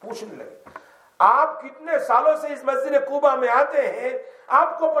پوچھنے لگے۔ آپ کتنے سالوں سے اس مسجد قبا میں آتے ہیں،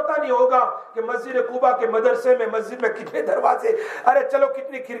 آپ کو پتہ نہیں ہوگا کہ مسجد قبا کے مدرسے میں، مسجد میں کتنے دروازے، ارے چلو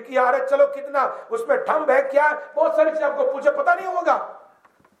کتنی کھڑکیاں، ارے چلو کتنا اس میں ٹھمب ہے، کیا بہت ساری چیزیں آپ کو پوچھے، پتہ نہیں ہوگا۔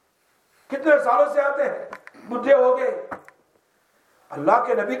 کتنے سالوں سے آتے ہیں، بڈھے ہو گئے۔ اللہ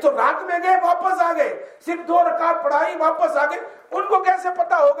کے نبی تو رات میں گئے واپس آ گئے، صرف 2 رکعت پڑھائی واپس آ گئے، ان کو کیسے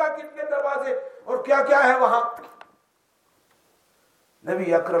پتا ہوگا کتنے دروازے اور کیا کیا ہے وہاں؟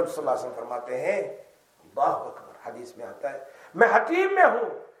 نبی اکرم صلی اللہ علیہ وسلم فرماتے ہیں، اللہ اکبر، حدیث میں آتا ہے میں حتیم میں ہوں،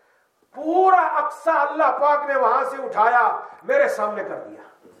 پورا اقصی اللہ پاک نے وہاں سے اٹھایا میرے سامنے کر دیا،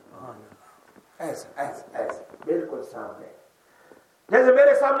 ایسا ایسا ایسا بالکل سامنے، جیسے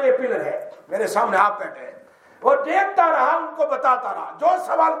میرے سامنے یہ پلر ہے، میرے سامنے آپ بیٹھے ہیں، وہ دیکھتا رہا، ان کو بتاتا رہا، جو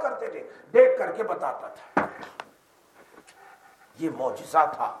سوال کرتے تھے دیکھ کر کے بتاتا تھا۔ یہ معجزہ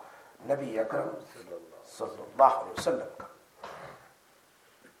تھا نبی اکرم صلی اللہ علیہ وسلم کا۔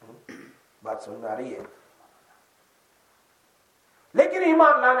 بات سمجھ میں آ رہی ہے؟ لیکن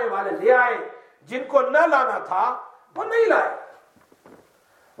ایمان لانے والے لے آئے، جن کو نہ لانا تھا وہ نہیں لائے۔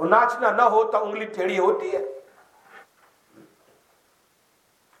 وہ ناچنا نہ ہوتا، انگلی ٹیڑھی ہوتی ہے،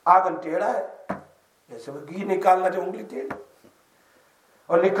 آگن ٹیڑھا ہے، جیسے وہ گھی نکالنا جو انگلی ٹیڑھی،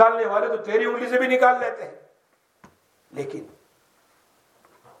 اور نکالنے والے تو تیری انگلی سے بھی نکال لیتے ہیں۔ لیکن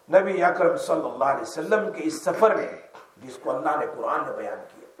نبی اکرم صلی اللہ علیہ وسلم کے اس سفر میں، جس کو اللہ نے قرآن میں بیان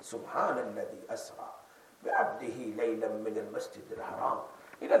کیا، سبحان الذی اسرا بعبدہ لیلا من المسجد الحرام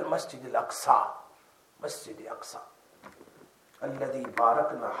الى المسجد الاقصی، مسجد اقصی الذی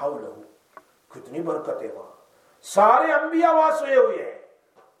بارکنا حولہ، کتنی برکتیں وہاں، سارے انبیاء وہاں سوئے ہوئے ہیں،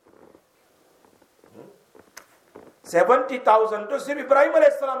 70,000 تو صرف ابراہیم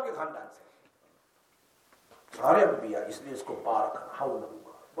علیہ السلام کے خاندان سے، سارے انبیاء، اس لیے اس کو بارکنا حولہ،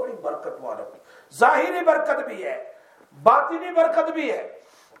 بڑی برکت وہاں رکھی، ظاہری برکت بھی ہے، باطنی برکت بھی ہے۔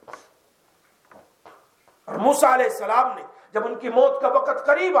 اور موسیٰ علیہ السلام نے جب ان کی موت کا وقت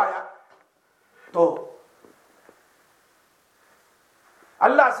قریب آیا تو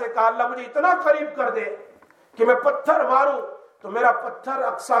اللہ سے کہا، اللہ مجھے اتنا قریب کر دے کہ میں پتھر ماروں تو میرا پتھر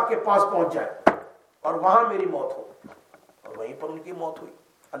اقصی کے پاس پہنچ جائے اور وہاں میری موت ہو، اور وہیں پر ان کی موت ہوئی،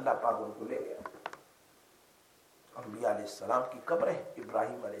 اللہ پاک ان کو لے گیا۔ انبیاء علیہ السلام کی قبریں،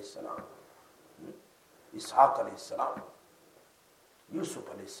 ابراہیم علیہ السلام، اسحاق علیہ السلام، یوسف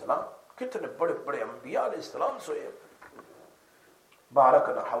علیہ السلام، کتنے بڑے بڑے انبیاء علیہ السلام سوئے،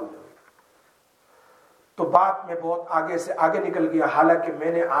 بارکنا حولہ۔ تو بات میں بہت آگے سے آگے نکل گیا، حالانکہ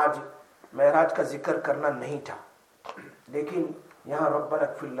میں نے آج معراج کا ذکر کرنا نہیں تھا، لیکن یہاں ربنا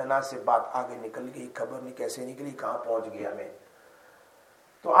اغفر لنا سے بات آگے نکل گئی، خبر نہیں کیسے نکلی، کہاں پہنچ گیا میں۔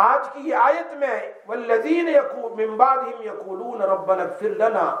 تو آج کی یہ آیت میں والذین من بعدہم یقولون ربنا اغفر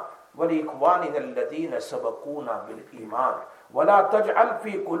لنا ولاخواننا الذین سبقونا بالایمان ولا تجعل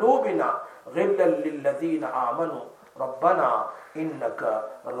فی قلوبنا غلا للذین آمنوا ربنا انک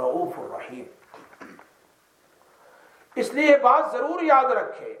رؤوف رحیم۔ اس لیے بات ضرور یاد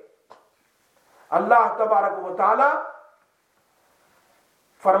رکھے، اللہ تبارک و تعالی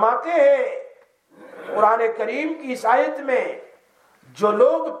فرماتے ہیں قرآن کریم کی اس آیت میں، جو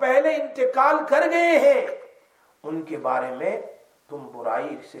لوگ پہلے انتقال کر گئے ہیں ان کے بارے میں تم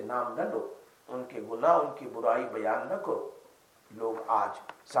برائی سے نام نہ لو، ان کے گناہ ان کی برائی بیان نہ کرو۔ لوگ آج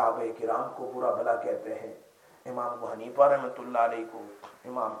صحابہ کرام کو برا بھلا کہتے ہیں، امام ابو حنیفہ رحمۃ اللہ علیہ کو،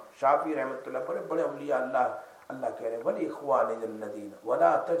 امام شافعی رحمۃ اللہ، بڑے بڑے اولیاء اللہ کہہ رہے ہیں وَلِإِخْوَانِنَا الَّذِينَ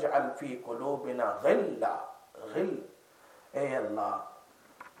وَلَا تَجْعَلْ فِي قُلُوبِنَا غِلًّا، غل، اے اللہ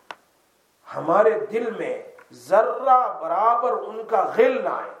ہمارے دل میں ذرہ برابر ان کا غل نہ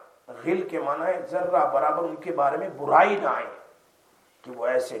آئے۔ غل کے معنی ہے ذرہ برابر ان کے بارے میں برائی نہ آئے کہ وہ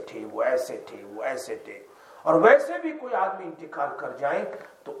ایسے تھے، وہ ایسے تھے، وہ ایسے تھے۔ اور ویسے بھی کوئی آدمی انتقال کر جائیں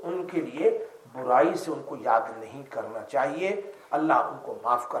تو ان کے لیے برائی سے ان کو یاد نہیں کرنا چاہیے، اللہ ان کو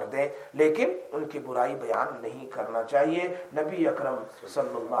معاف کر دے، لیکن ان کی برائی بیان نہیں کرنا چاہیے۔ نبی اکرم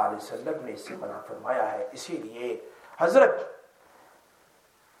صلی اللہ علیہ وسلم نے اس سے منع فرمایا ہے۔ اسی لیے حضرت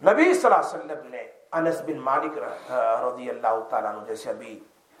نبی صلی اللہ علیہ وسلم نے انس بن مالک رضی اللہ تعالیٰ عنہ، جیسے ابھی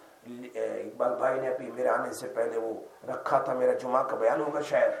اقبال بھائی نے ابھی میرے آنے سے پہلے وہ رکھا تھا، میرا جمعہ کا بیان ہوگا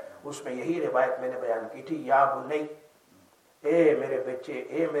شاید، اس میں یہی روایت میں نے بیان کی تھی، یا بنی، اے میرے بچے،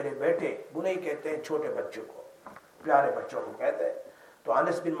 اے میرے بیٹے، بنی کہتے ہیں چھوٹے بچوں کو، پیارے بچوں کو کہتے ہیں۔ تو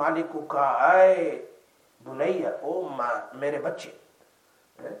انس بن مالک کو کہا، اے بنی، او میرے بچے،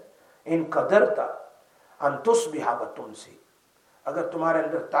 ان قدرتا ان تصبح وتمسی، اگر تمہارے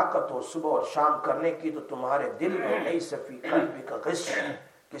اندر طاقت ہو صبح اور شام کرنے کی تو تمہارے دل میں لیس فی قلبک غش،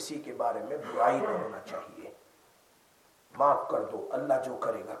 کسی کے بارے میں برائی نہ ہونا چاہیے، معاف کر دو، اللہ جو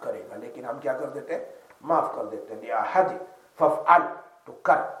کرے گا کرے گا، لیکن ہم کیا کر دیتے ہیں؟ معاف کر دیتے ہیں۔ لِأَحَدٍ فَافْعَلْ، تو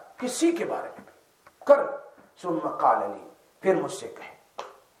کر، کسی کے بارے میں کر۔ ثُمَّ قَالَ لِي، پھر مجھ سے کہے،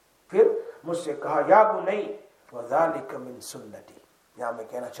 پھر مجھ سے کہا، یا بنی وَذَلِكَ مِن سُنَّتِي، یہاں میں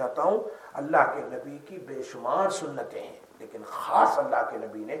کہنا چاہتا ہوں اللہ کے نبی کی بے شمار سنتیں ہیں، لیکن خاص اللہ کے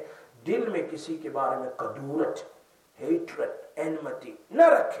نبی نے دل میں کسی کے بارے میں کدورت، ہیٹرٹ، انمتی نہ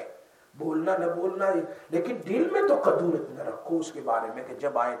رکھے، بولنا نہ بولنا، لیکن دل میں تو کدورت نہ رکھو اس کے بارے میں کہ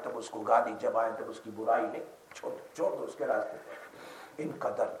جب آئے تب اس کو گالی، جب آئے تب اس کی برائی، نہیں، چھوڑ دو اس کے راستے پر۔ ان کا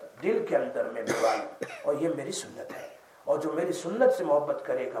درد دل کے اندر میں برائی، اور یہ میری سنت ہے، اور جو میری سنت سے محبت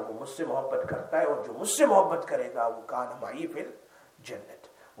کرے گا وہ مجھ سے محبت کرتا ہے، اور جو مجھ سے محبت کرے گا وہ کان معی فی الجنت،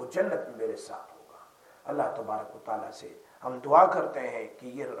 وہ جنت میں میرے ساتھ ہوگا۔ اللہ تبارک و تعالیٰ سے ہم دعا کرتے ہیں کہ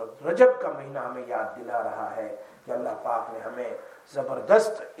یہ رجب کا مہینہ ہمیں یاد دلا رہا ہے کہ اللہ پاک نے ہمیں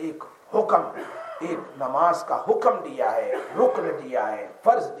زبردست ایک حکم، ایک نماز کا حکم دیا ہے، رکن دیا ہے،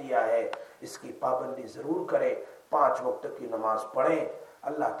 فرض دیا ہے، اس کی پابندی ضرور کرے، 5 وقت کی نماز پڑھیں۔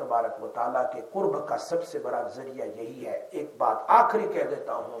 اللہ تبارک و تعالیٰ کے قرب کا سب سے بڑا ذریعہ یہی ہے۔ ایک بات آخری کہہ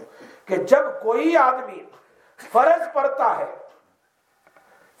دیتا ہوں کہ جب کوئی آدمی فرض پڑھتا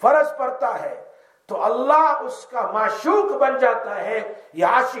ہے تو اللہ اس کا معشوق بن جاتا ہے، یہ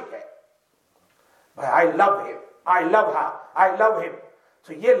عاشق ہے۔ I love him, I love her, I love him.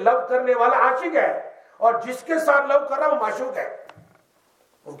 تو یہ لو کرنے والا عاشق ہے، اور جس کے ساتھ لو کر رہا وہ معشوق ہے۔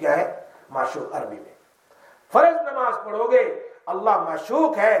 وہ کیا ہے؟ معشوق عربی میں۔ فرض نماز پڑھو گے اللہ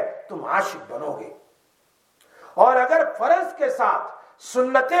معشوق ہے، تم عاشق بنو گے۔ اور اگر فرض کے ساتھ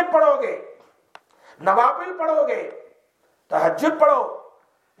سنتیں پڑھو گے، نوافل پڑھو گے، تہجد پڑھو،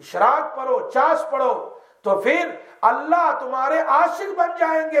 اشراق پڑھو، چاش پڑھو، تو پھر اللہ تمہارے عاشق بن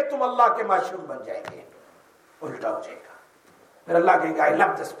جائیں گے، تم اللہ کے معشوق بن جائیں گے۔ الٹا ہو جائے گا، پھر اللہ کہے گا I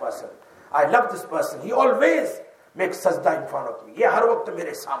love this person, I love this person, he always makes سجدہ in front of me، یہ ہر وقت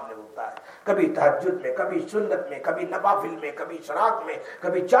میرے سامنے ہوتا ہے، کبھی تہجد میں، کبھی سنت میں، کبھی نوافل میں، کبھی اشراق میں،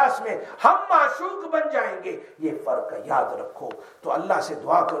 کبھی چاش میں، ہم معشوق بن جائیں گے۔ یہ فرق یاد رکھو۔ تو اللہ سے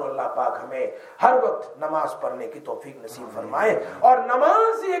دعا کرو اللہ پاک ہمیں ہر وقت نماز پڑھنے کی توفیق نصیب فرمائے۔ اور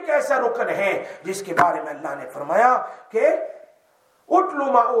نماز ایک ایسا رکن ہے جس کے بارے میں اللہ نے فرمایا کہ اُتْلُ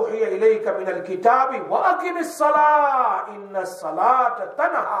مَا أُوحِيَ إِلَيْكَ مِنَ الْكِتَابِ وَأَقِمِ الصَّلَاةَ إِنَّ الصَّلَاةَ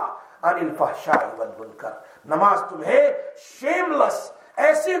تَنْهَى عَنِ الْفَحْشَاءِ وَالْمُنكَرِ، نماز تمہیں شیملس،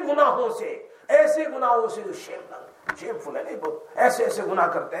 ایسے گناہوں سے جو شیمفل ہے، نہیں، بہت ایسے گناہ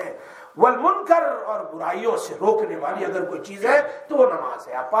کرتے ہیں، والمنکر، اور برائیوں سے روکنے والی اگر کوئی چیز ہے تو وہ نماز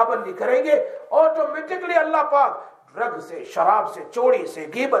ہے۔ آپ پابندی کریں گے آٹومیٹکلی اللہ پاک ڈرگ سے، شراب سے، چوری سے،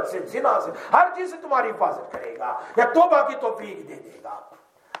 غیبت سے، زنا سے، ہر چیز سے تمہاری حفاظت کرے گا، یا توبہ کی توفیق دے دے گا۔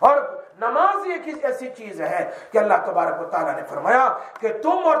 اور نماز ایک ایسی چیز ہے کہ اللہ تبارک و تعالیٰ نے فرمایا کہ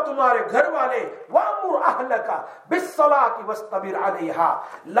تم اور تمہارے گھر والے وَأْمُرْ أَهْلَكَ بِالصَّلَاةِ وَاسْتَبِرْ عَلَيْهَا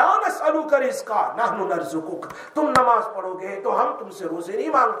لَا نَسْأَلُكَ رِزْقًا نَحْنُ نَرْزُقُكَ، تم نماز پڑھو گے تو ہم تم سے روزے نہیں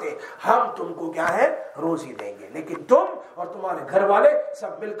مانگتے، ہم تم کو کیا ہے؟ روزی دیں گے، لیکن تم اور تمہارے گھر والے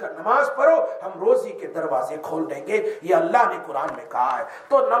سب مل کر نماز پڑھو، ہم روزی کے دروازے کھول دیں گے، یہ اللہ نے قرآن میں کہا ہے۔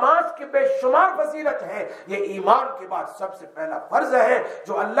 تو نماز کی بے شمار فضیلت ہے، یہ ایمان کے بعد سب سے پہلا فرض ہے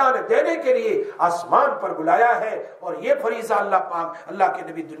جو اللہ نے دینے کے لیے آسمان پر بلایا ہے، اور یہ فریضہ اللہ پاک اللہ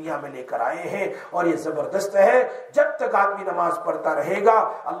کے نبی دنیا میں لے کر آئے ہیں، اور یہ زبردست ہے۔ جب تک آدمی نماز پڑھتا رہے گا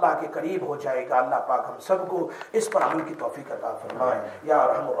اللہ کے قریب ہو جائے گا۔ اللہ پاک ہم سب کو اس پر عمل کی توفیق عطا فرمائے۔ یا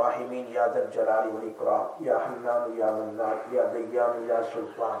ارحم الراحمین، یا ذا الجلال والاکرام، یا حنان یا منان، یا دیان یا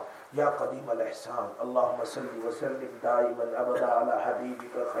سلطان، یا قدیم الاحسان، اللهم صل وسلم دائما ابدا على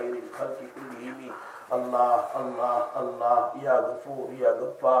حبیبک خیر الخلق کلهم۔ اللہ اللہ اللہ، یا غفور یا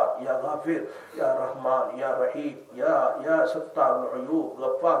غفار یا غافر یا رحمان یا رحیم، یا ستار العیوب،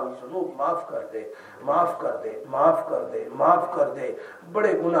 غفار الذنوب، معاف کر دے، معاف کر دے، معاف کر دے، معاف کر دے۔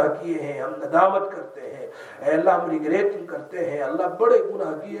 بڑے گناہ کیے ہیں، ہم ندامت کرتے ہیں، اے اللہ ہم ریگریٹ کرتے ہیں، اللہ بڑے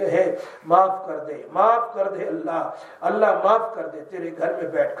گناہ کیے ہیں، معاف کر دے، معاف کر دے اللہ، اللہ معاف کر دے۔ تیرے گھر میں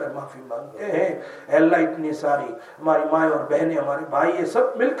بیٹھ کر معافی مانگتے ہیں اے اللہ، اتنی ساری ہماری مائیں اور بہنیں، ہمارے بھائی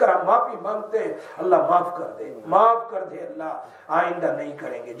سب مل کر ہم معافی مانگتے ہیں، اللہ معاف کر دے، معاف کر دے اللہ، آئندہ نہیں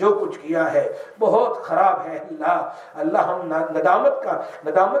کریں گے۔ جو کچھ کیا ہے بہت خراب ہے اللہ، اللہ ہم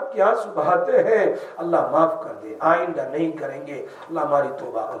ندامت کی آنسو بہاتے ہیں، اللہ معاف کر دے، آئندہ نہیں کریں گے۔ اللہ ہماری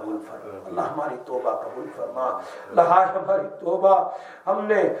توبہ قبول فرما، اللہ ہماری توبہ قبول فرما، اللہ ہماری توبہ، ہم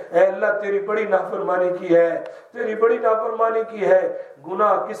نے اے اللہ تیری بڑی نافرمانی کی ہے، تیری بڑی نافرمانی کی ہے،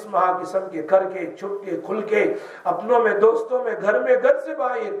 گناہ قسم کے کر کے، چھپ کے، کھل کے، اپنوں میں، دوستوں میں، گھر میں، گھر سے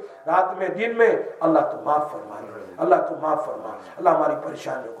باہر، رات میں، دن میں، اللہ تو معاف فرما، اللہ تو معاف فرما، اللہ ہماری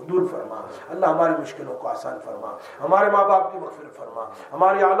پریشانیوں کو دور فرما، اللہ ہماری مشکلوں کو آسان فرما، ہمارے ماں باپ کی مغفرت فرما،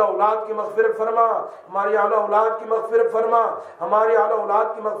 ہماری اعلیٰ اولاد کی مغفرت فرما، ہماری اعلیٰ اولاد کی مغفرت فرما، ہماری اعلیٰ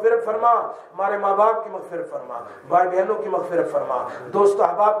اولاد کی مغفرت فرما، ہمارے ماں باپ کی مغفرت فرما، بھائی بہنوں کی مغفرت فرما، دوست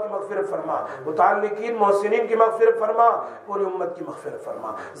احباب کی مغفرت فرما، متعلقین محسنین کی مغفرت فرما، پوری امت کی مغفرت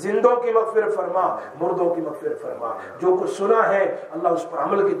فرما، زندوں کی مغفرت فرما، مردوں کی مغفرت فرما، جو کچھ سنا ہے اللہ اس پر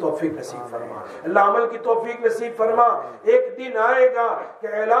عمل کی توفیق نصیب فرما، اللہ عمل کی توفیق نصیب فرما۔ ایک دن آئے گا کہ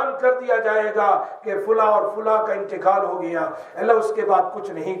اعلان کر دیا جائے گا کہ فلاں اور فلاں کا انتقال ہو گیا، اللہ اس کے بعد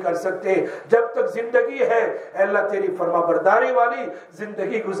کچھ نہیں کر سکتے، جب تک زندگی ہے اللہ تیری فرما برداری والی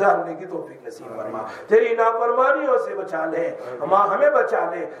زندگی گزارنے کی توفیق نصیب فرما، تیری نافرمانیوں سے بچا لے، ہمیں بچا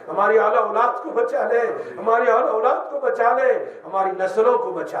لے، ہماری اعلیٰ اولاد کو بچا لے، ہماری اعلیٰ اولاد کو بچا لے، ہماری نسلوں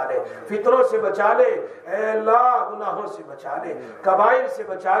کو بچا لے، فتنوں سے بچا لے، اے اللہ گناہوں سے بچا لے، کبائر سے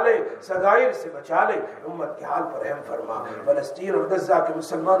بچا لے، صغائر سے بچا لے، امت کے حال پر رحم فرما، فلسطین اور غزہ کے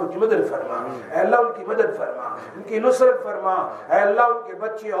مسلمانوں کی مدد فرما، اے اللہ ان کی مدد فرما، ان کی نصرت فرما، اے اللہ ان کے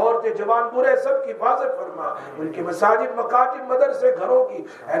بچے، عورتیں، جوان، بوڑھے سب کی حفاظت فرما، ان کے مساجد، مکاتب، مدرسے، گھروں کی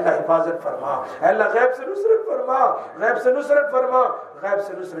اے اللہ حفاظت فرما، اے اللہ غیب سے نصرت فرما، غیب سے نصرت فرما، غیب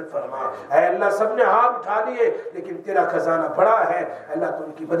سے نصرت فرما، اے اللہ سب نے ہاتھ اٹھا لیے لیکن تیرا خزانہ بڑا ہے، اے اللہ تو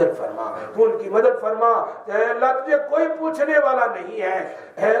ان کی مدد فرما، تو ان کی مدد فرما، اے اللہ تجھے کوئی پوچھنے والا نہیں ہے،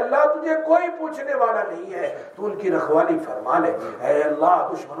 اے اللہ تجھے کوئی پوچھنے والا نہیں ہے، تو ان کی رکھوالی فرما لے، اے اللہ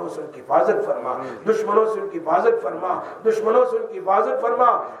دشمنوں سے ان کی حفاظت فرما، دشمنوں سے ان کی حفاظت فرما، دشمنوں سے ان کی حفاظت فرما،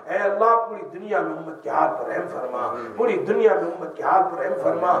 اے اللہ پوری دنیا میں امت کے حال پر رحم فرما، پوری دنیا میں امت کے حال پر رحم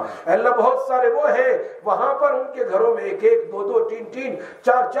فرما، اے اللہ بہت سارے وہ ہیں وہاں پر ان کے گھروں میں ایک ایک، دو دو، تین تین،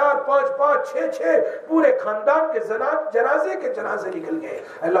 چار چار، پانچ پانچ، چھ چھ پورے خاندان کے جنازے کے جنازے نکل گئے،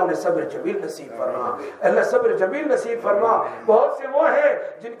 اللہ انہیں صبر جمیل نصیب فرما، اللہ صبر جمیل نصیب فرما۔ بہت سے وہ ہیں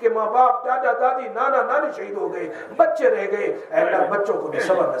جن کے ماں باپ، دادا دادی، نانا نانی شہید ہو گئے، بچے رہ گئے، اے اللہ بچوں کو بھی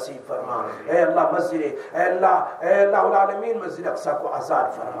صبر نصیب فرما، اے اللہ مسجد، اے اللہ العالمین مسجد اقصی کو آزاد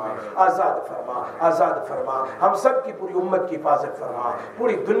فرما، آزاد فرما، آزاد فرما، ہم سب کی پوری امت کی حفاظت فرما،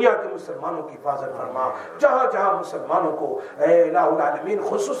 پوری دنیا کے مسلمانوں کی حفاظت فرما، جہاں جہاں مسلمانوں کو اے الہ العالمین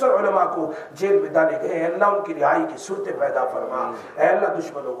خصوصاً علماء کو جیل میں ڈالے گئے ہیں، اللہ ان کی رہائی کی صورتیں پیدا فرما، اے اللہ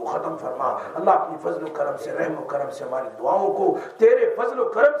دشمنوں کو ختم فرما، اللہ اپنی فضل و کرم سے، رحم و کرم سے ہماری دعاؤں کو تیرے فضل و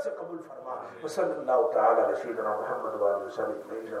کرم سے قبول فرما۔ وصلی اللہ تعالی علی سیدنا محمد و آلہ وسلم۔